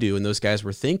and Windu and those guys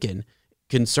were thinking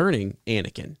concerning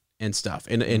Anakin and stuff,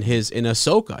 and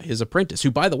Ahsoka, his apprentice,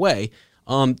 who, by the way,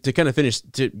 to kind of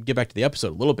to get back to the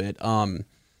episode a little bit,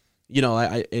 you know,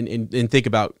 I think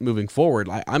about moving forward,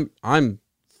 I'm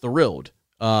thrilled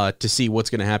to see what's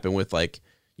going to happen with, like,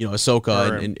 you know,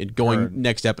 Ahsoka and going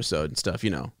next episode and stuff, you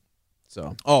know.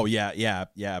 So. Oh yeah,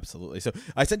 absolutely. So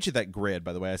I sent you that grid,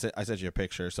 by the way. I sent you a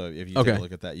picture, so if you take a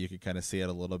look at that, you can kind of see it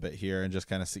a little bit here and just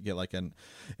kind of get like an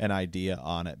idea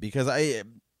on it, because it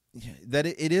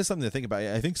is something to think about.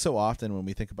 I think so often when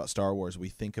we think about Star Wars, we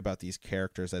think about these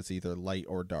characters as either light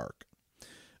or dark,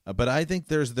 but I think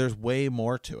there's way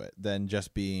more to it than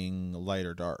just being light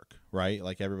or dark, right?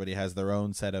 Like, everybody has their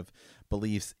own set of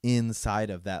beliefs inside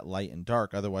of that light and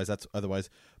dark. Otherwise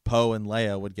Poe and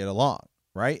Leia would get along.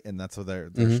 Right, and that's what their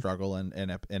struggle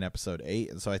in episode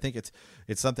 8, and so I think it's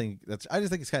something that's, I just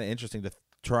think it's kind of interesting to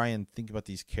try and think about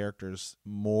these characters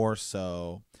more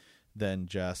so than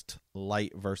just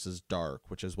light versus dark,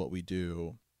 which is what we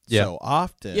do so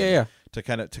often. To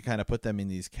kind of put them in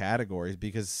these categories,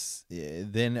 because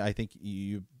then I think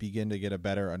you begin to get a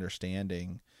better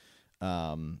understanding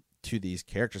to these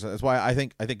characters. That's why I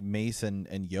think Mason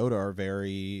and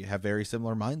Yoda have very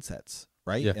similar mindsets,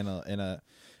 right?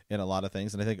 In a lot of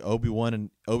things, and I think Obi-Wan,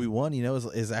 you know,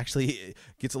 is actually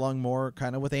gets along more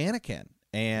kind of with Anakin.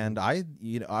 And I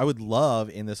would love,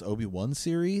 in this Obi-Wan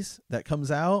series that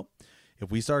comes out, if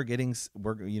we start getting,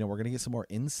 we're going to get some more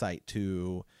insight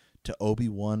to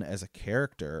Obi-Wan as a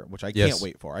character, which I can't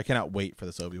wait for. I cannot wait for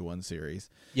this Obi-Wan series.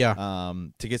 Yeah.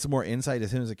 To get some more insight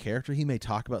as him as a character. He may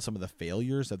talk about some of the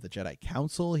failures of the Jedi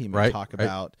Council. He may talk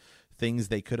about things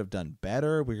they could have done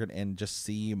better. And just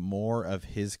see more of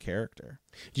his character.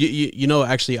 You know,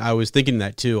 actually, I was thinking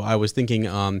that too. I was thinking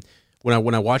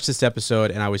when I watched this episode,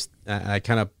 and I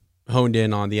kind of honed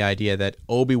in on the idea that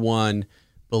Obi-Wan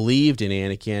believed in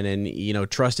Anakin and, you know,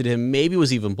 trusted him, maybe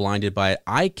was even blinded by it.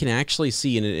 I can actually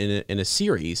see in a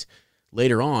series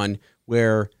later on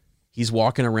where he's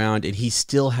walking around and he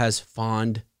still has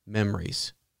fond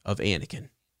memories of Anakin.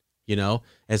 You know,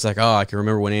 it's like, oh, I can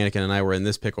remember when Anakin and I were in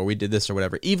this pickle, we did this or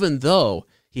whatever. Even though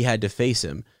he had to face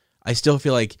him, I still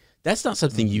feel like that's not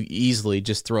something you easily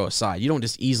just throw aside. You don't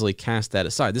just easily cast that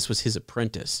aside. This was his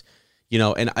apprentice, you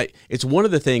know, and it's one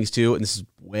of the things too, and this is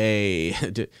way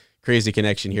crazy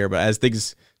connection here, but as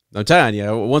things, I'm telling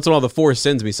you, once in a while the Force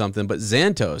sends me something, but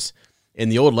Xantos in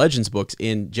the old Legends books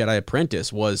in Jedi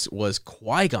Apprentice was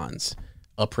Qui-Gon's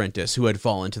apprentice who had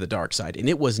fallen to the dark side, and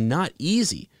it was not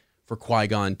easy for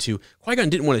Qui-Gon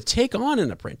didn't want to take on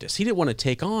an apprentice. He didn't want to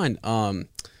take on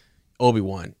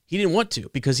Obi-Wan. He didn't want to,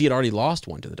 because he had already lost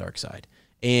one to the dark side.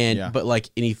 But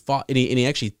he fought, and he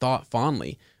actually thought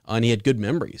fondly, and he had good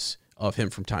memories of him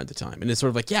from time to time. And it's sort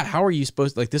of like, yeah, how are you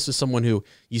supposed to, like, this is someone who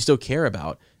you still care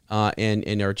about,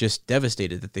 and are just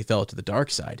devastated that they fell to the dark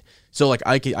side. So like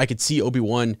I could see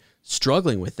Obi-Wan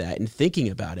struggling with that and thinking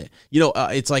about it. You know,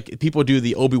 it's like people do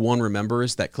the Obi-Wan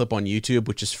Remembers, that clip on YouTube,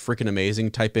 which is freaking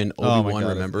amazing. Type in Obi-Wan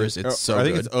Remembers. It's so good. I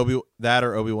think it's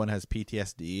Obi-Wan has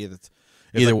PTSD.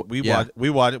 Either like we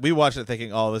watched it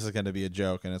thinking, oh, this is going to be a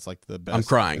joke, and it's like the best. I'm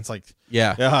crying. It's like,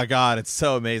 oh god, it's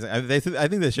so amazing. I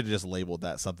think they should have just labeled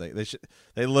that something.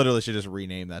 They literally should just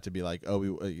rename that to be like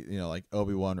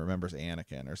Obi-Wan Remembers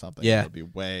Anakin or something. Yeah, it would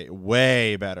be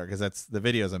way better, because the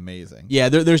video is amazing. Yeah,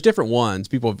 there's different ones.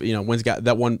 People, you know, one's got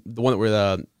that one, the one that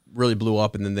where really blew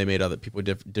up, and then they made other people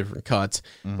different cuts.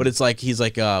 Mm-hmm. But it's like he's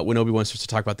like when Obi-Wan starts to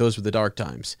talk about those were the dark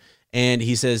times, and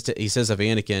he says of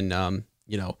Anakin,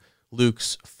 you know,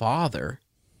 Luke's father,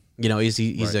 you know, he's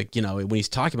right. Like, you know, when he's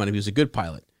talking about him, he was a good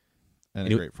pilot and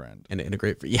a great friend, and a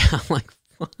great friend. Yeah, I'm like,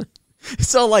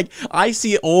 so like I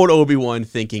see old Obi-Wan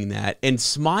thinking that and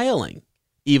smiling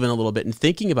even a little bit and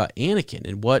thinking about Anakin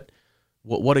and what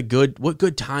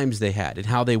good times they had and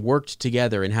how they worked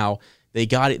together and how they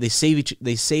got it. They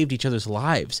saved each other's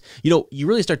lives. You know, you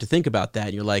really start to think about that,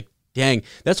 and you're like, dang,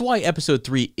 that's why episode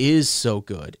 3 is so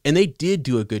good, and they did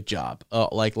do a good job.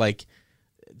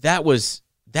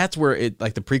 That's where it,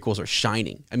 like, the prequels are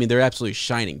shining. I mean, they're absolutely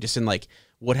shining just in like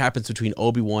what happens between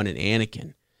Obi-Wan and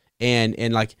Anakin,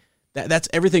 and like that's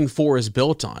everything 4 is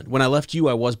built on. When I left you,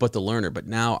 I was but the learner, but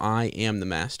now I am the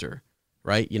master,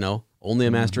 right? You know, only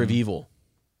a master of evil,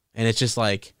 and it's just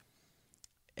like,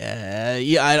 I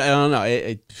don't know.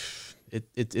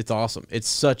 It's awesome. It's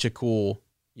such a cool,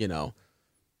 you know,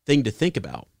 thing to think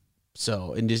about.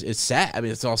 So, and just, it's sad. I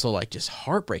mean, it's also like just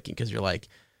heartbreaking, because you're like.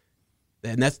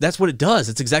 And that's what it does.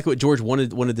 It's exactly what George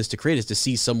wanted this to create, is to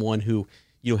see someone who,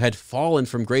 you know, had fallen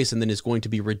from grace and then is going to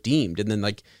be redeemed, and then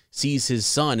like sees his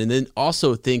son, and then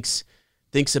also thinks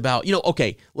about, you know,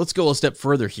 okay, let's go a step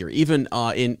further here. Even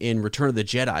in Return of the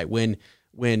Jedi,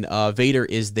 when Vader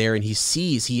is there and he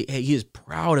sees he is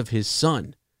proud of his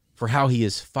son for how he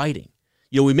is fighting.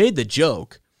 We made the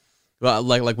joke,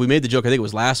 like we made the joke, I think it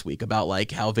was last week, about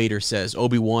like how Vader says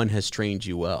Obi-Wan has trained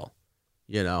you well,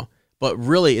 but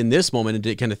really in this moment, and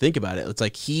to kind of think about it, it's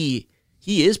like he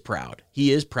is proud.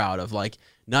 He is proud of like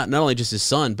not only just his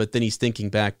son, but then he's thinking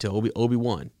back to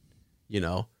Obi-Wan,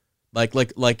 like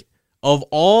of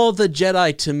all the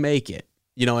Jedi to make it,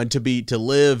 and to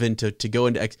live and to go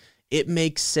into it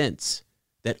makes sense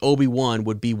that Obi-Wan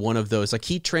would be one of those. Like,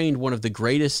 he trained one of the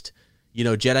greatest,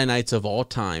 Jedi Knights of all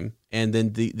time, and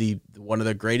then the one of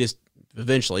the greatest,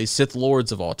 eventually, Sith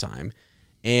Lords of all time.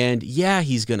 And yeah,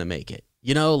 he's gonna make it.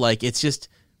 Like, it's just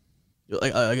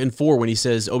like in 4 when he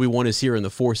says Obi-Wan is here and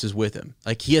the Force is with him.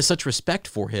 Like, he has such respect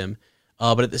for him,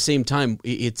 but at the same time,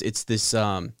 it's this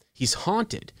he's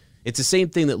haunted. It's the same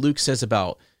thing that Luke says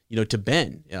about to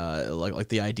Ben, like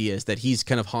the idea is that he's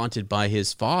kind of haunted by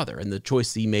his father and the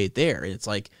choice he made there. And it's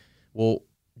like, well,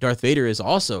 Darth Vader is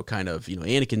also kind of,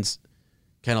 Anakin's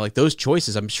kind of like those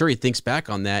choices. I'm sure he thinks back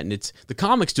on that. And the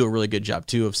comics do a really good job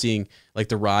too of seeing like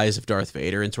the rise of Darth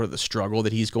Vader and sort of the struggle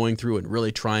that he's going through and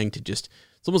really trying to just,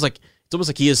 it's almost like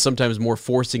he is sometimes more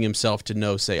forcing himself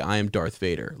to say, I am Darth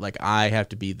Vader. Like, I have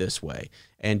to be this way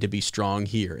and to be strong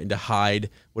here and to hide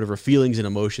whatever feelings and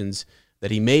emotions that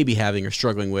he may be having or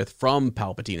struggling with from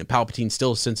Palpatine, and Palpatine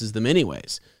still senses them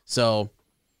anyways. So,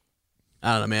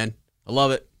 I don't know, man. I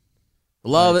love it.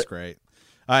 That's great.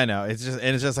 I know. It's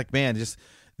just like, man, just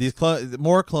these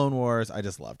more Clone Wars. I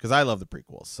just love, because I love the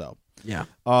prequels. So yeah.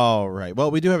 All right. Well,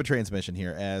 we do have a transmission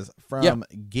here as from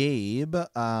Gabe,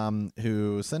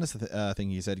 who sent us a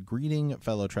thing. He said, "Greeting,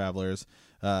 fellow travelers.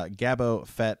 Gabo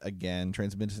Fett again,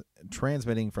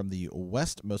 transmitting from the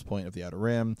westmost point of the Outer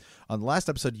Rim. On the last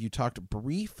episode, you talked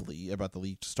briefly about the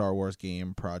leaked Star Wars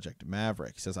game Project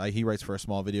Maverick." He says he writes for a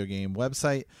small video game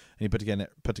website, and he put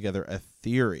together a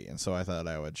theory, and so I thought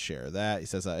I would share that. He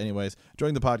says, anyways,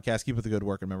 enjoying the podcast, keep up the good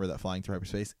work, and remember that flying through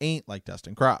hyperspace ain't like dust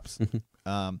and crops.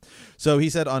 So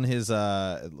he said on his,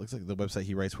 it looks like the website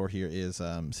he writes for here is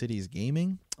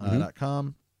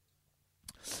citiesgaming.com.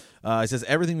 It says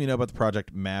everything we know about the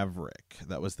Project Maverick.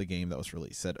 That was the game that was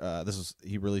released.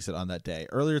 He released it on that day.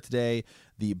 Earlier today,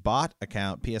 the bot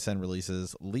account PSN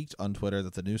Releases leaked on Twitter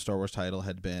that the new Star Wars title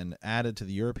had been added to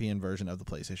the European version of the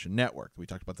PlayStation Network. We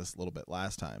talked about this a little bit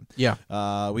last time. Yeah.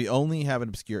 We only have an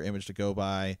obscure image to go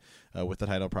by with the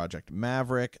title Project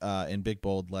Maverick in big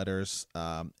bold letters.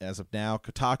 As of now,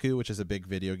 Kotaku, which is a big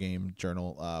video game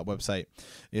journal website,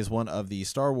 is one of the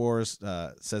Star Wars,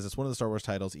 says it's one of the Star Wars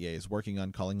titles EA is working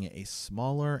on, calling it a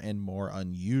smaller and more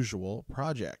unusual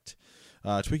project.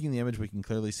 Tweaking the image, we can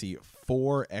clearly see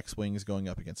 4 X-Wings going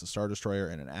up against a Star Destroyer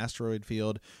in an asteroid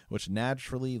field, which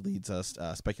naturally leads us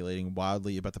speculating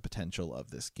wildly about the potential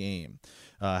of this game.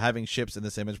 Having ships in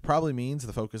this image probably means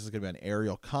the focus is going to be on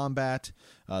aerial combat.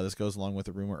 This goes along with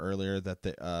the rumor earlier that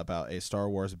about a Star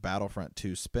Wars Battlefront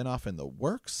 2 spinoff in the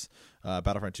works.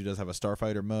 Battlefront 2 does have a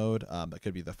starfighter mode that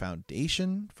could be the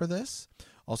foundation for this.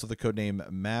 Also, the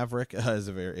codename Maverick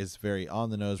is very on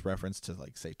the nose reference to,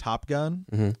 like, say, Top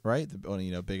Gun, right?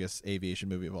 The biggest aviation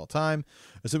movie of all time.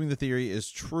 Assuming the theory is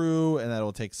true and that it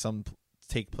will take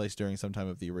place during some time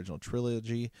of the original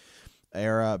trilogy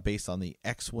era, based on the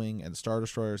X-Wing and Star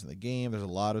Destroyers in the game. There's a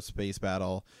lot of space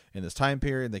battle in this time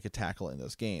period they could tackle in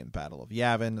those games. Battle of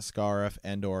Yavin, Scarif,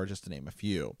 Endor, just to name a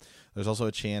few. There's also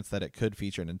a chance that it could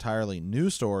feature an entirely new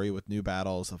story with new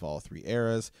battles of all 3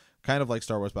 eras, kind of like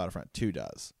Star Wars Battlefront 2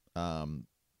 does.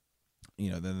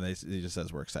 Then they just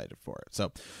says we're excited for it.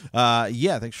 So,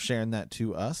 thanks for sharing that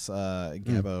to us,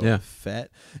 Gabo Fett.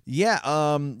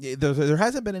 There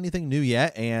hasn't been anything new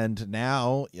yet, and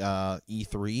now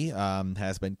E3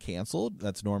 has been canceled.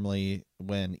 That's normally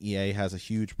when EA has a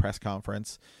huge press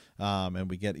conference,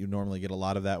 and you normally get a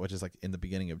lot of that, which is like in the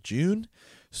beginning of June.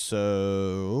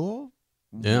 So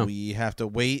we have to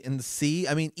wait and see.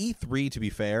 I mean, E3, to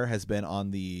be fair, has been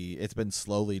it's been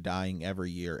slowly dying every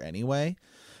year anyway.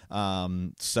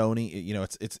 Sony,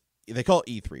 it's they call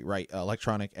it E3, right?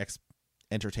 Electronic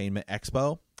Entertainment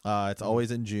Expo. It's always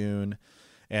in June,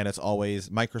 and it's always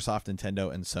Microsoft,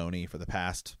 Nintendo, and Sony for the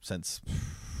past since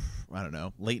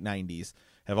late 90s.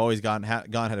 Have always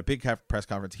had a big press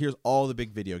conference. Here's all the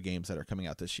big video games that are coming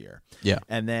out this year. Yeah,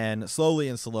 and then slowly,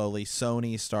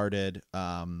 Sony started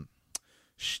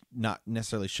not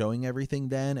necessarily showing everything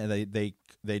then, and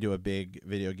they do a big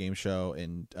video game show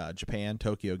in Japan,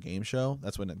 Tokyo Game Show.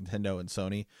 That's when Nintendo and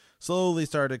Sony slowly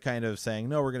started kind of saying,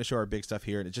 no, we're going to show our big stuff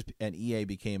here, and EA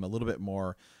became a little bit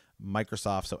more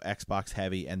Microsoft, so Xbox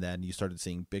heavy, and then you started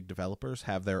seeing big developers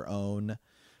have their own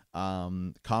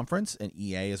conference, and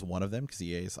EA is one of them, because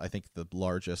EA is, I think, the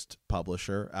largest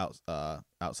publisher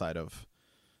outside of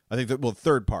I think that, well,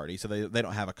 third party, so they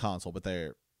don't have a console, but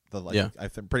they're like, Yeah.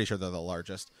 I'm pretty sure they're the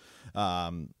largest.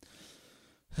 And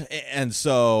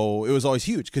so it was always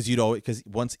huge because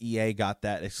once EA got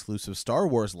that exclusive Star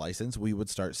Wars license, we would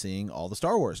start seeing all the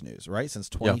Star Wars news, right? Since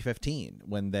 2015,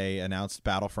 when they announced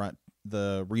Battlefront,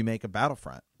 the remake of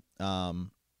Battlefront.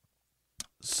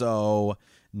 So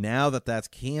now that that's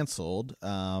canceled,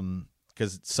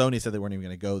 because Sony said they weren't even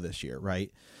going to go this year, right?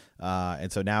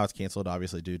 And so now it's canceled,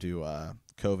 obviously due to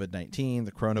COVID-19,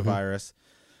 the coronavirus.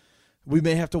 We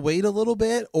may have to wait a little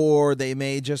bit, or they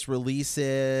may just release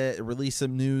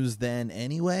some news then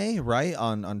anyway, right?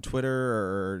 On Twitter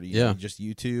or just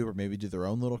YouTube, or maybe do their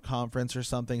own little conference or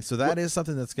something. So that is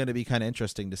something that's going to be kind of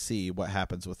interesting to see what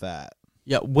happens with that.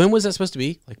 Yeah. When was that supposed to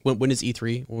be? Like when is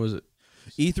E3? When was it?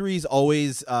 E3 is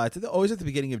always at the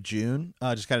beginning of June.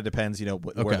 Just kind of depends,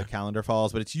 where the calendar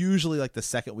falls, but it's usually like the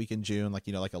second week in June, like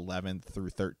like 11th through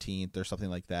 13th or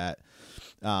something like that.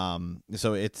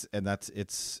 So it's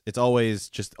always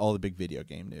just all the big video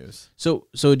game news. So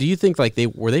do you think like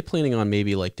were they planning on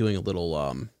maybe like doing a little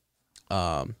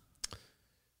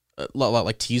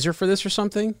like teaser for this or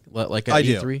something? Like at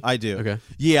E3? I do. Okay.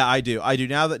 Yeah, I do.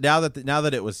 Now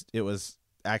that it was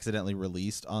accidentally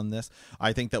released on this,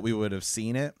 I think that we would have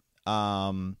seen it.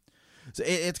 So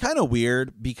it's kind of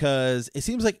weird because it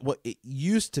seems like what it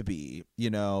used to be,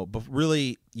 but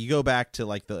really you go back to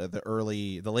like the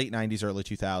late 90s, early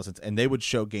 2000s, and they would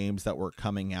show games that were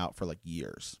coming out for like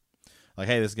years. Like,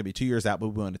 hey, this is gonna be 2 years out, but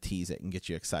we want to tease it and get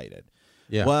you excited.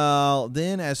 Yeah. Well,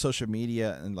 then as social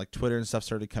media and like Twitter and stuff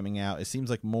started coming out, it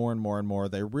seems like more and more and more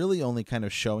they're really only kind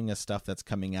of showing us stuff that's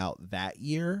coming out that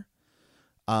year.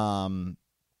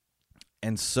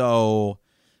 And so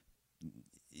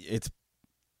it's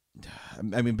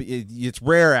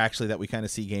rare actually that we kind of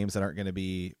see games that aren't going to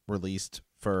be released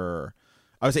for.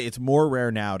 I would say it's more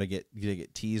rare now to get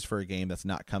teased for a game that's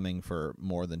not coming for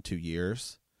more than 2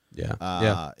 years.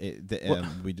 Yeah.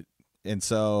 And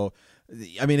so,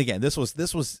 I mean, again, it was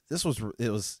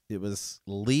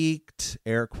leaked,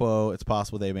 air quote. It's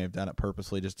possible they may have done it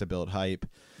purposely just to build hype.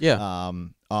 Yeah.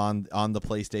 On the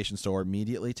PlayStation Store,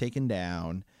 immediately taken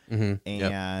down. Mm-hmm.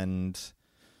 And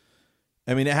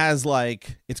I mean, it has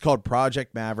it's called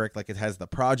Project Maverick. Like, it has the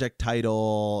project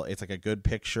title. It's like a good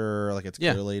picture. Like, it's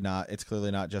clearly not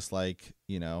just like,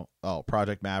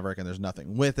 Project Maverick and there's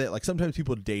nothing with it. Like, sometimes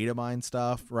people data mine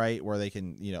stuff, right? Where they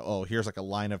can, here's like a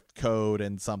line of code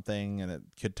and something, and it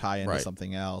could tie into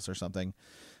something else or something.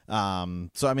 So,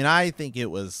 I mean, I think it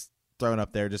was thrown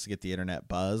up there just to get the internet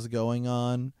buzz going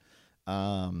on. But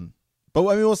I mean,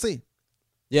 we'll see.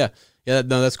 Yeah. Yeah,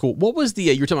 no, that's cool. What was the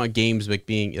you were talking about games like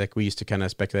being like we used to kind of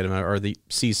speculate about or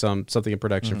see something in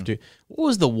production for two. What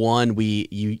was the one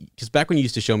because back when you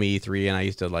used to show me E3 and I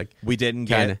used to like we didn't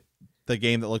get the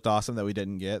game that looked awesome that we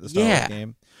didn't get, the Star Wars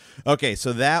game. Okay,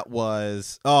 so that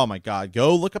was, oh my God,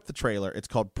 go look up the trailer. It's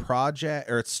called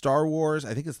it's Star Wars,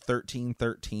 I think it's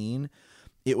 1313.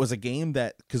 It was a game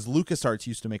that, because LucasArts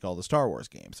used to make all the Star Wars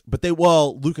games, but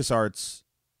LucasArts,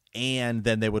 and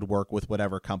then they would work with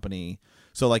whatever company.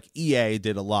 So like EA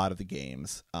did a lot of the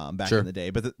games back in the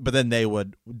day, but then they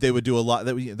would do a lot.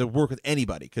 They would work with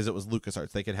anybody because it was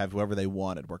LucasArts. They could have whoever they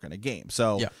wanted work on a game.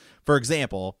 So, for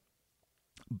example,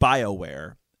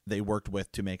 BioWare they worked with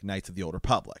to make Knights of the Old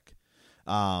Republic,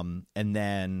 and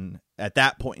then at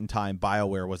that point in time,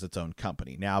 BioWare was its own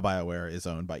company. Now BioWare is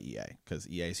owned by EA because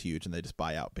EA is huge and they just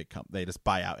buy out they just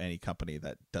buy out any company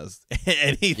that does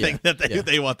anything that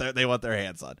they want their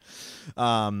hands on.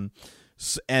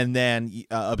 And then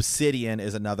Obsidian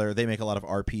is another. They make a lot of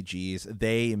RPGs.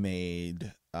 They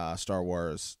made Star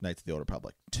Wars Knights of the Old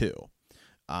Republic 2.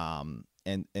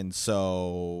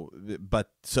 So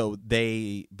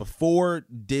they, before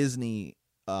Disney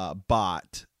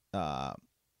bought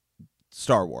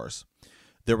Star Wars,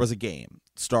 there was a game,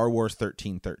 Star Wars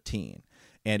 1313,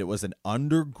 and it was an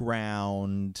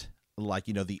underground, like,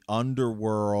 the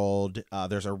underworld.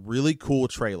 There's a really cool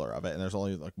trailer of it, and there's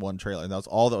only like one trailer, and that was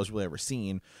all that was really ever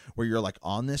seen, where you're like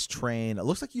on this train. It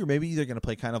looks like you're maybe either going to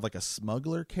play kind of like a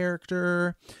smuggler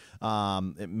character, or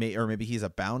maybe he's a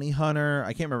bounty hunter.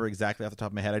 I can't remember exactly off the top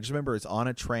of my head. I just remember it's on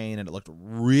a train, and it looked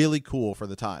really cool for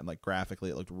the time. Like, graphically,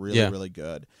 it looked really, really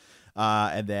good.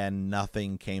 And then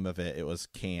nothing came of it. It was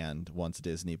canned once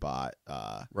Disney bought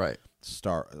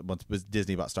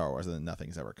Disney bought Star Wars, and then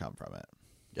nothing's ever come from it.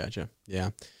 Gotcha.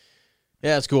 Yeah.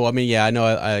 Yeah, it's cool. I mean, I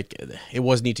know it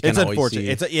was neat to kind of always see.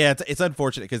 It's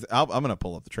unfortunate because I'm gonna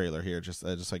pull up the trailer here just so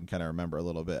I can kind of remember a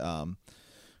little bit.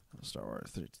 Star Wars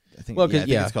 13, I think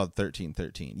it's called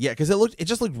 1313. Yeah, because it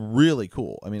just looked really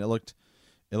cool. I mean, it looked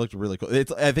really cool.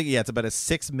 It's about a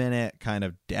 6-minute kind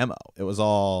of demo. It was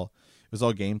all was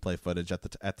all gameplay footage at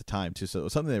the time too. So it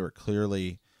was something they were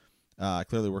clearly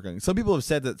working on. Some people have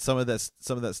said that some of that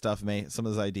stuff some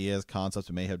of those ideas, concepts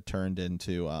may have turned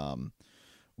into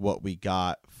what we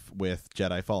got with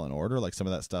Jedi Fallen Order. Like some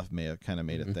of that stuff may have kind of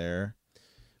made it there.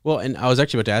 Well, and I was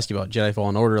actually about to ask you about Jedi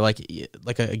Fallen Order, like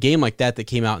a game like that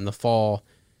came out in the fall.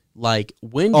 Like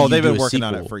when? They've been working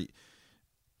on it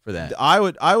for that. I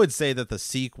would say that the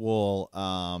sequel. You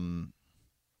know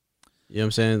what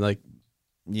I'm saying? Like,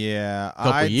 yeah, a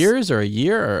couple years or a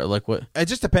year or like what? It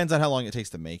just depends on how long it takes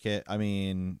to make it. I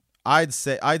mean, I'd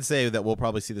say that we'll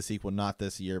probably see the sequel not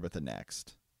this year but the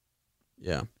next.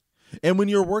 Yeah. And when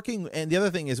you're working, and the other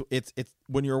thing is, it's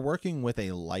when you're working with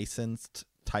a licensed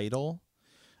title,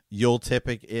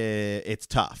 it's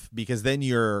tough because then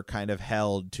you're kind of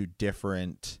held to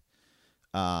different,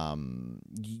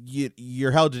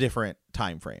 you're held to different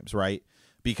time frames, right?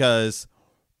 Because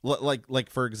like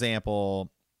for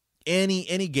example,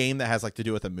 any game that has like to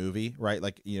do with a movie, right?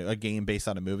 Like, you know, a game based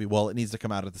on a movie, well, it needs to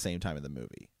come out at the same time in the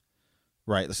movie.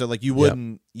 Right. So like you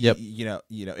wouldn't, you know,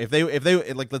 if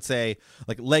they like, let's say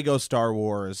like Lego Star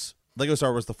Wars,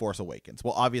 The Force Awakens.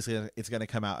 Well, obviously it's going to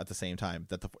come out at the same time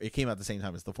that it came out at the same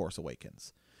time as The Force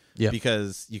Awakens. Yeah.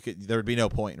 Because there would be no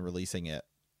point in releasing it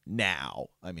now.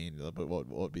 I mean, what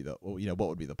would be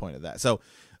the point of that? So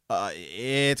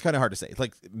it's kind of hard to say. It's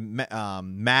like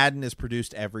Madden is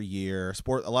produced every year.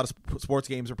 A lot of sports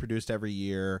games are produced every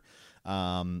year.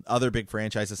 Other big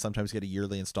franchises sometimes get a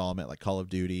yearly installment, like Call of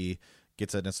Duty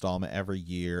gets an installment every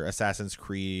year. Assassin's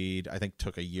Creed, I think,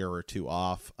 took a year or two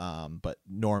off, but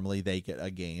normally they get a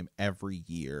game every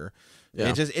year.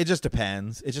 Yeah. It just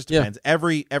depends. It just depends. Yeah.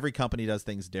 Every company does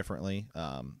things differently.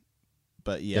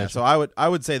 But yeah, gotcha. So I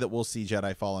would say that we'll see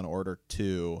Jedi Fallen Order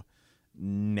 2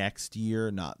 next year,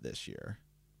 not this year.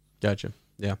 Gotcha.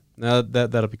 Yeah.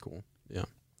 That'll be cool. Yeah.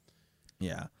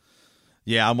 Yeah.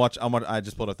 Yeah, I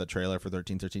just pulled up the trailer for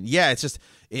 1313. Yeah, it's just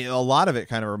a lot of it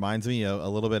kind of reminds me a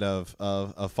little bit of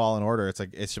Fallen Order. It's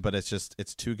like it's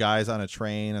two guys on a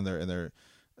train and they're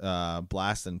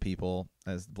blasting people,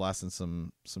 blasting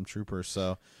some troopers.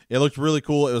 So it looked really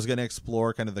cool. It was going to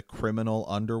explore kind of the criminal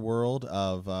underworld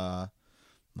of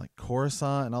like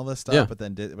Coruscant and all this stuff. Yeah. But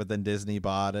then Disney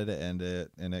bought it and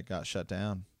it got shut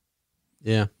down.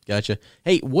 Yeah, gotcha.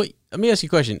 Hey, let me ask you a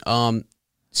question.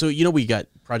 So, you know, we got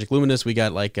Project Luminous, we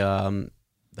got like the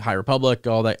High Republic,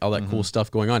 all that cool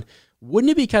stuff going on. Wouldn't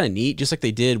it be kind of neat, just like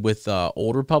they did with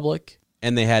Old Republic,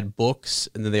 and they had books,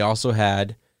 and then they also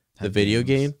had the video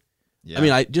game? Yeah. I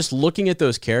mean, just looking at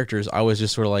those characters, I was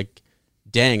just sort of like,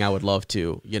 dang, I would love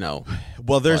to, you know.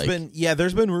 Well, there's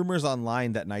been rumors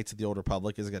online that Knights of the Old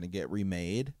Republic is going to get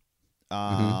remade.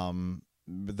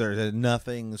 There's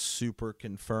nothing super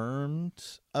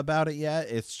confirmed about it yet.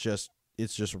 It's just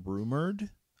rumored.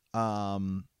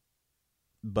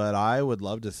 But I would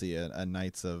love to see a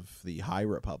Knights of the High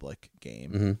Republic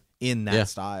game in that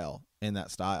style. In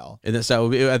that style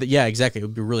would be, yeah, exactly. It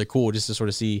would be really cool just to sort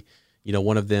of see, you know,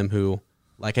 one of them who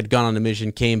like had gone on a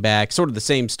mission, came back, sort of the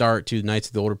same start to Knights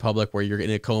of the Old Republic, where you're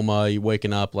in a coma, you're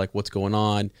waking up, like, what's going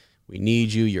on? We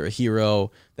need you. You're a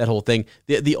hero. That whole thing.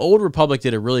 The Old Republic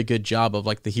did a really good job of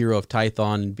like the hero of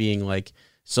Tython being like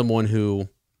someone who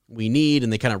we need,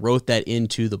 and they kind of wrote that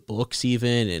into the books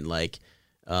even, and like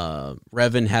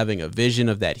Revan having a vision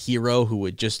of that hero who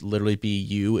would just literally be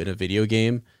you in a video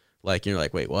game. Like, you're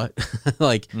like, wait, what?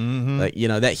 like, like, you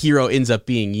know, that hero ends up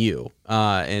being you.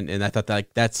 And I thought that,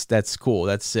 like, that's cool.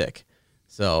 That's sick.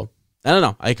 So I don't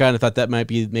know. I kind of thought that might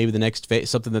be maybe the next phase,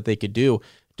 something that they could do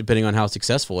depending on how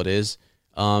successful it is.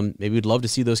 Maybe we'd love to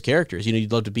see those characters. You know,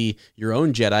 you'd love to be your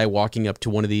own Jedi walking up to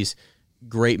one of these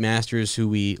great masters who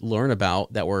we learn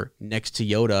about that were next to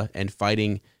Yoda and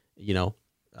fighting, you know,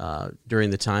 during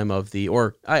the time of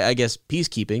I guess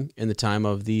peacekeeping in the time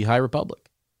of the High Republic.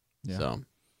 Yeah. So.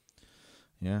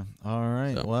 Yeah. All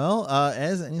right. So. Well,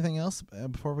 Ez, anything else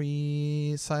before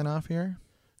we sign off here?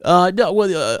 No.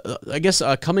 Well, I guess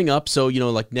coming up. So, you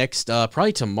know, like next,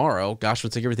 probably tomorrow. Gosh,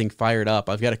 let's get everything fired up.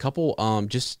 I've got a couple,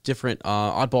 just different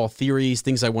oddball theories,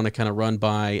 things I want to kind of run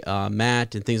by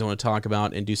Matt, and things I want to talk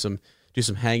about and do some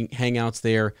hangouts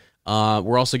there.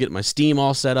 We're also getting my Steam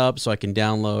all set up so I can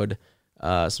download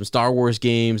some Star Wars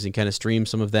games and kind of stream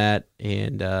some of that,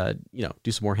 and you know,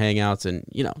 do some more hangouts, and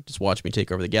you know, just watch me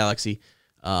take over the galaxy.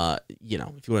 You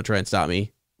know, if you want to try and stop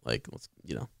me, like, let's,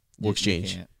 you know, we'll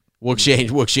exchange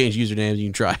usernames. You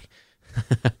can try.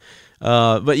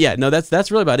 But yeah, no, that's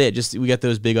really about it. Just, we got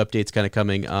those big updates kind of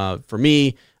coming for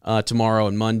me tomorrow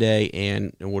and Monday,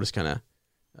 and we'll just kind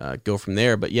of go from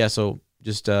there. But yeah, so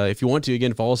just if you want to,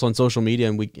 again, follow us on social media,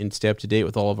 and we can stay up to date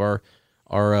with all of our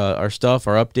stuff,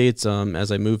 our updates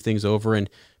as I move things over. And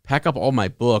pack up all my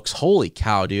books. Holy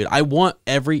cow, dude.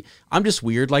 I'm just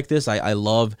weird like this. I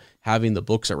love having the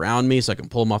books around me so I can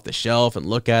pull them off the shelf and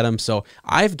look at them. So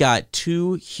I've got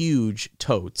 2 huge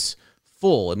totes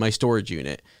full in my storage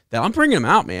unit that I'm bringing them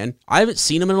out, man. I haven't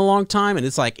seen them in a long time, and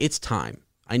it's like, it's time.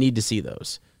 I need to see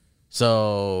those.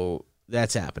 So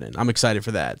that's happening. I'm excited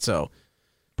for that. So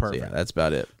Perfect. Yeah, that's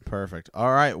about it. Perfect.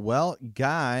 All right. Well,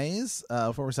 guys,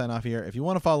 before we sign off here, if you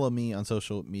want to follow me on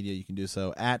social media, you can do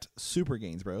so at Super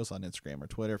Gains Bros on Instagram or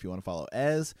Twitter. If you want to follow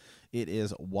Ez, it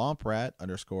is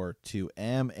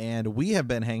Womprat_2M. And we have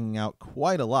been hanging out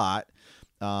quite a lot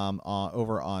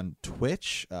over on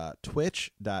Twitch,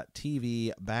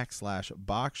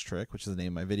 twitch.tv/BoxTrick, which is the name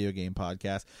of my video game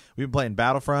podcast. We've been playing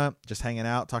Battlefront, just hanging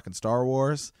out, talking Star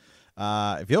Wars.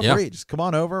 Feel free, just come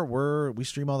on over. We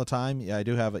stream all the time. Yeah, I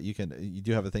do have it. You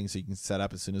do have a thing so you can set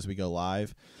up as soon as we go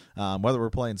live, whether we're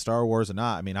playing Star Wars or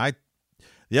not. I mean,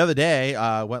 the other day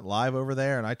went live over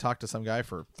there and I talked to some guy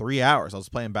for 3 hours. I was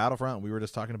playing Battlefront and we were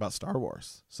just talking about Star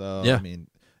Wars. So yeah. I mean,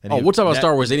 we'll talk about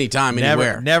Star Wars anytime,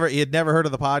 anywhere. He had never heard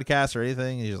of the podcast or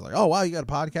anything. He's like, oh wow, you got a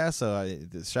podcast. So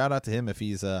shout out to him if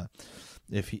he's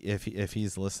if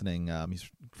he's listening. He's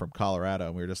from Colorado,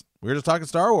 and we were just talking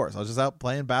Star Wars. I was just out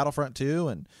playing Battlefront 2,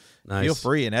 and nice. Feel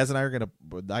free. And Ez and I are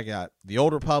I got the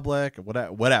Old Republic,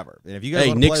 whatever. And if you guys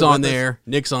want to Nick's play on with there. us,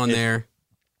 Nick's on there.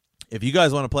 If you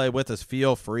guys want to play with us,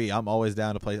 feel free. I'm always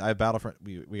down to play. I have Battlefront.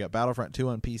 We got Battlefront 2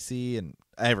 on PC and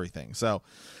everything. So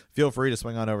feel free to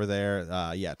swing on over there.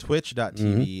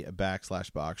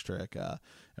 Twitch.tv/BoxTrick.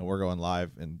 And we're going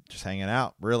live and just hanging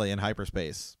out really in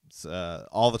hyperspace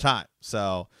all the time.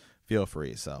 So feel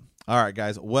free. So, all right,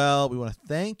 guys. Well, we want to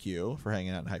thank you for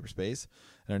hanging out in hyperspace.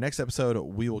 In our next episode,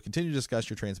 we will continue to discuss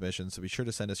your transmissions, so be sure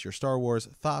to send us your Star Wars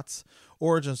thoughts,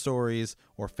 origin stories,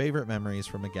 or favorite memories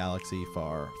from a galaxy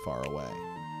far, far away.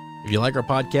 If you like our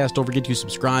podcast, don't forget to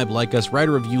subscribe, like us, write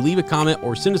a review, leave a comment,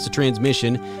 or send us a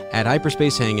transmission at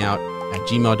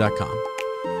hyperspacehangout@gmail.com.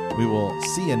 We will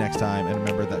see you next time, and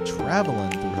remember that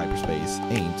traveling through hyperspace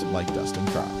ain't like dusting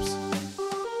crops.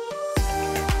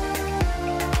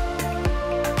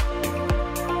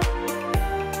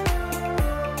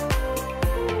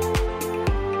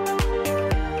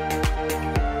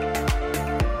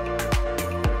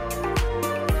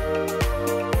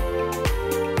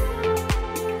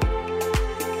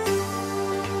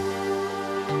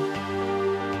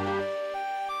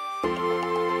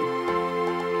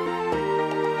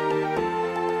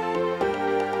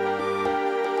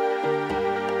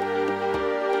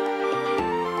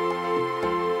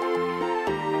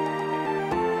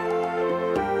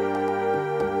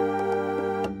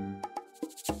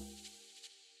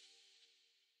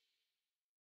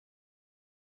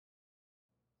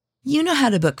 You know how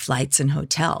to book flights and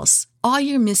hotels. All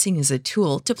you're missing is a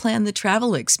tool to plan the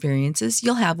travel experiences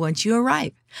you'll have once you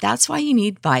arrive. That's why you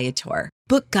need Viator.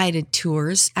 Book guided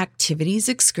tours, activities,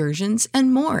 excursions,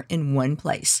 and more in one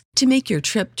place to make your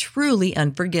trip truly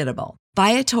unforgettable.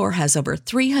 Viator has over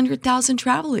 300,000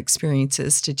 travel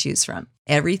experiences to choose from.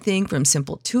 Everything from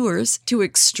simple tours to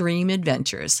extreme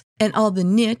adventures and all the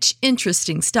niche,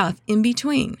 interesting stuff in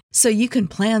between. So you can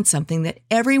plan something that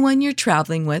everyone you're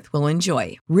traveling with will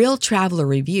enjoy. Real traveler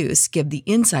reviews give the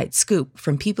inside scoop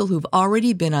from people who've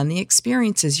already been on the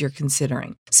experiences you're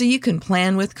considering. So you can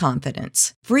plan with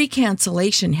confidence. Free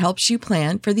cancellation helps you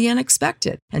plan for the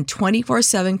unexpected. And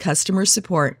 24/7 customer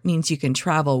support means you can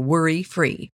travel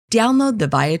worry-free. Download the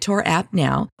Viator app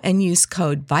now and use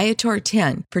code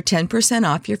Viator10 for 10%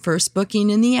 off your first booking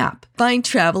in the app. Find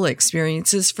travel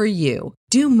experiences for you.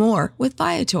 Do more with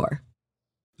Viator.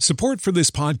 Support for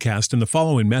this podcast and the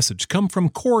following message come from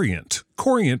Corient.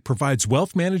 Corient provides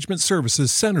wealth management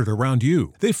services centered around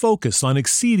you. They focus on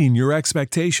exceeding your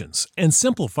expectations and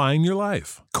simplifying your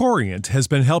life. Corient has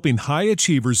been helping high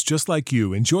achievers just like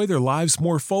you enjoy their lives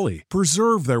more fully,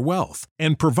 preserve their wealth,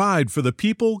 and provide for the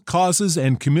people, causes,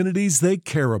 and communities they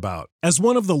care about. As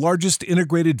one of the largest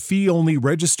integrated fee-only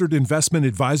registered investment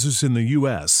advisors in the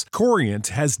U.S., Corient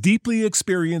has deeply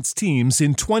experienced teams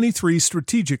in 23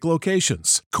 strategic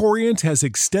locations. Corient has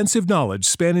extensive knowledge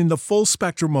spanning the full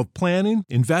spectrum of planning,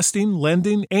 investing,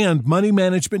 lending, and money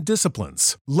management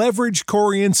disciplines. Leverage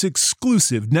Corient's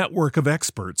exclusive network of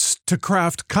experts to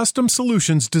craft custom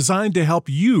solutions designed to help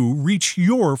you reach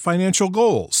your financial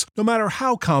goals, no matter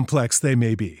how complex they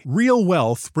may be. Real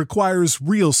wealth requires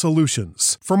real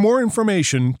solutions. For more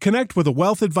information, connect with a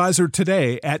wealth advisor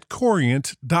today at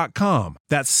Corient.com.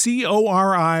 That's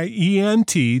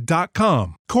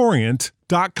Corient.com.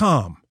 Corient.com.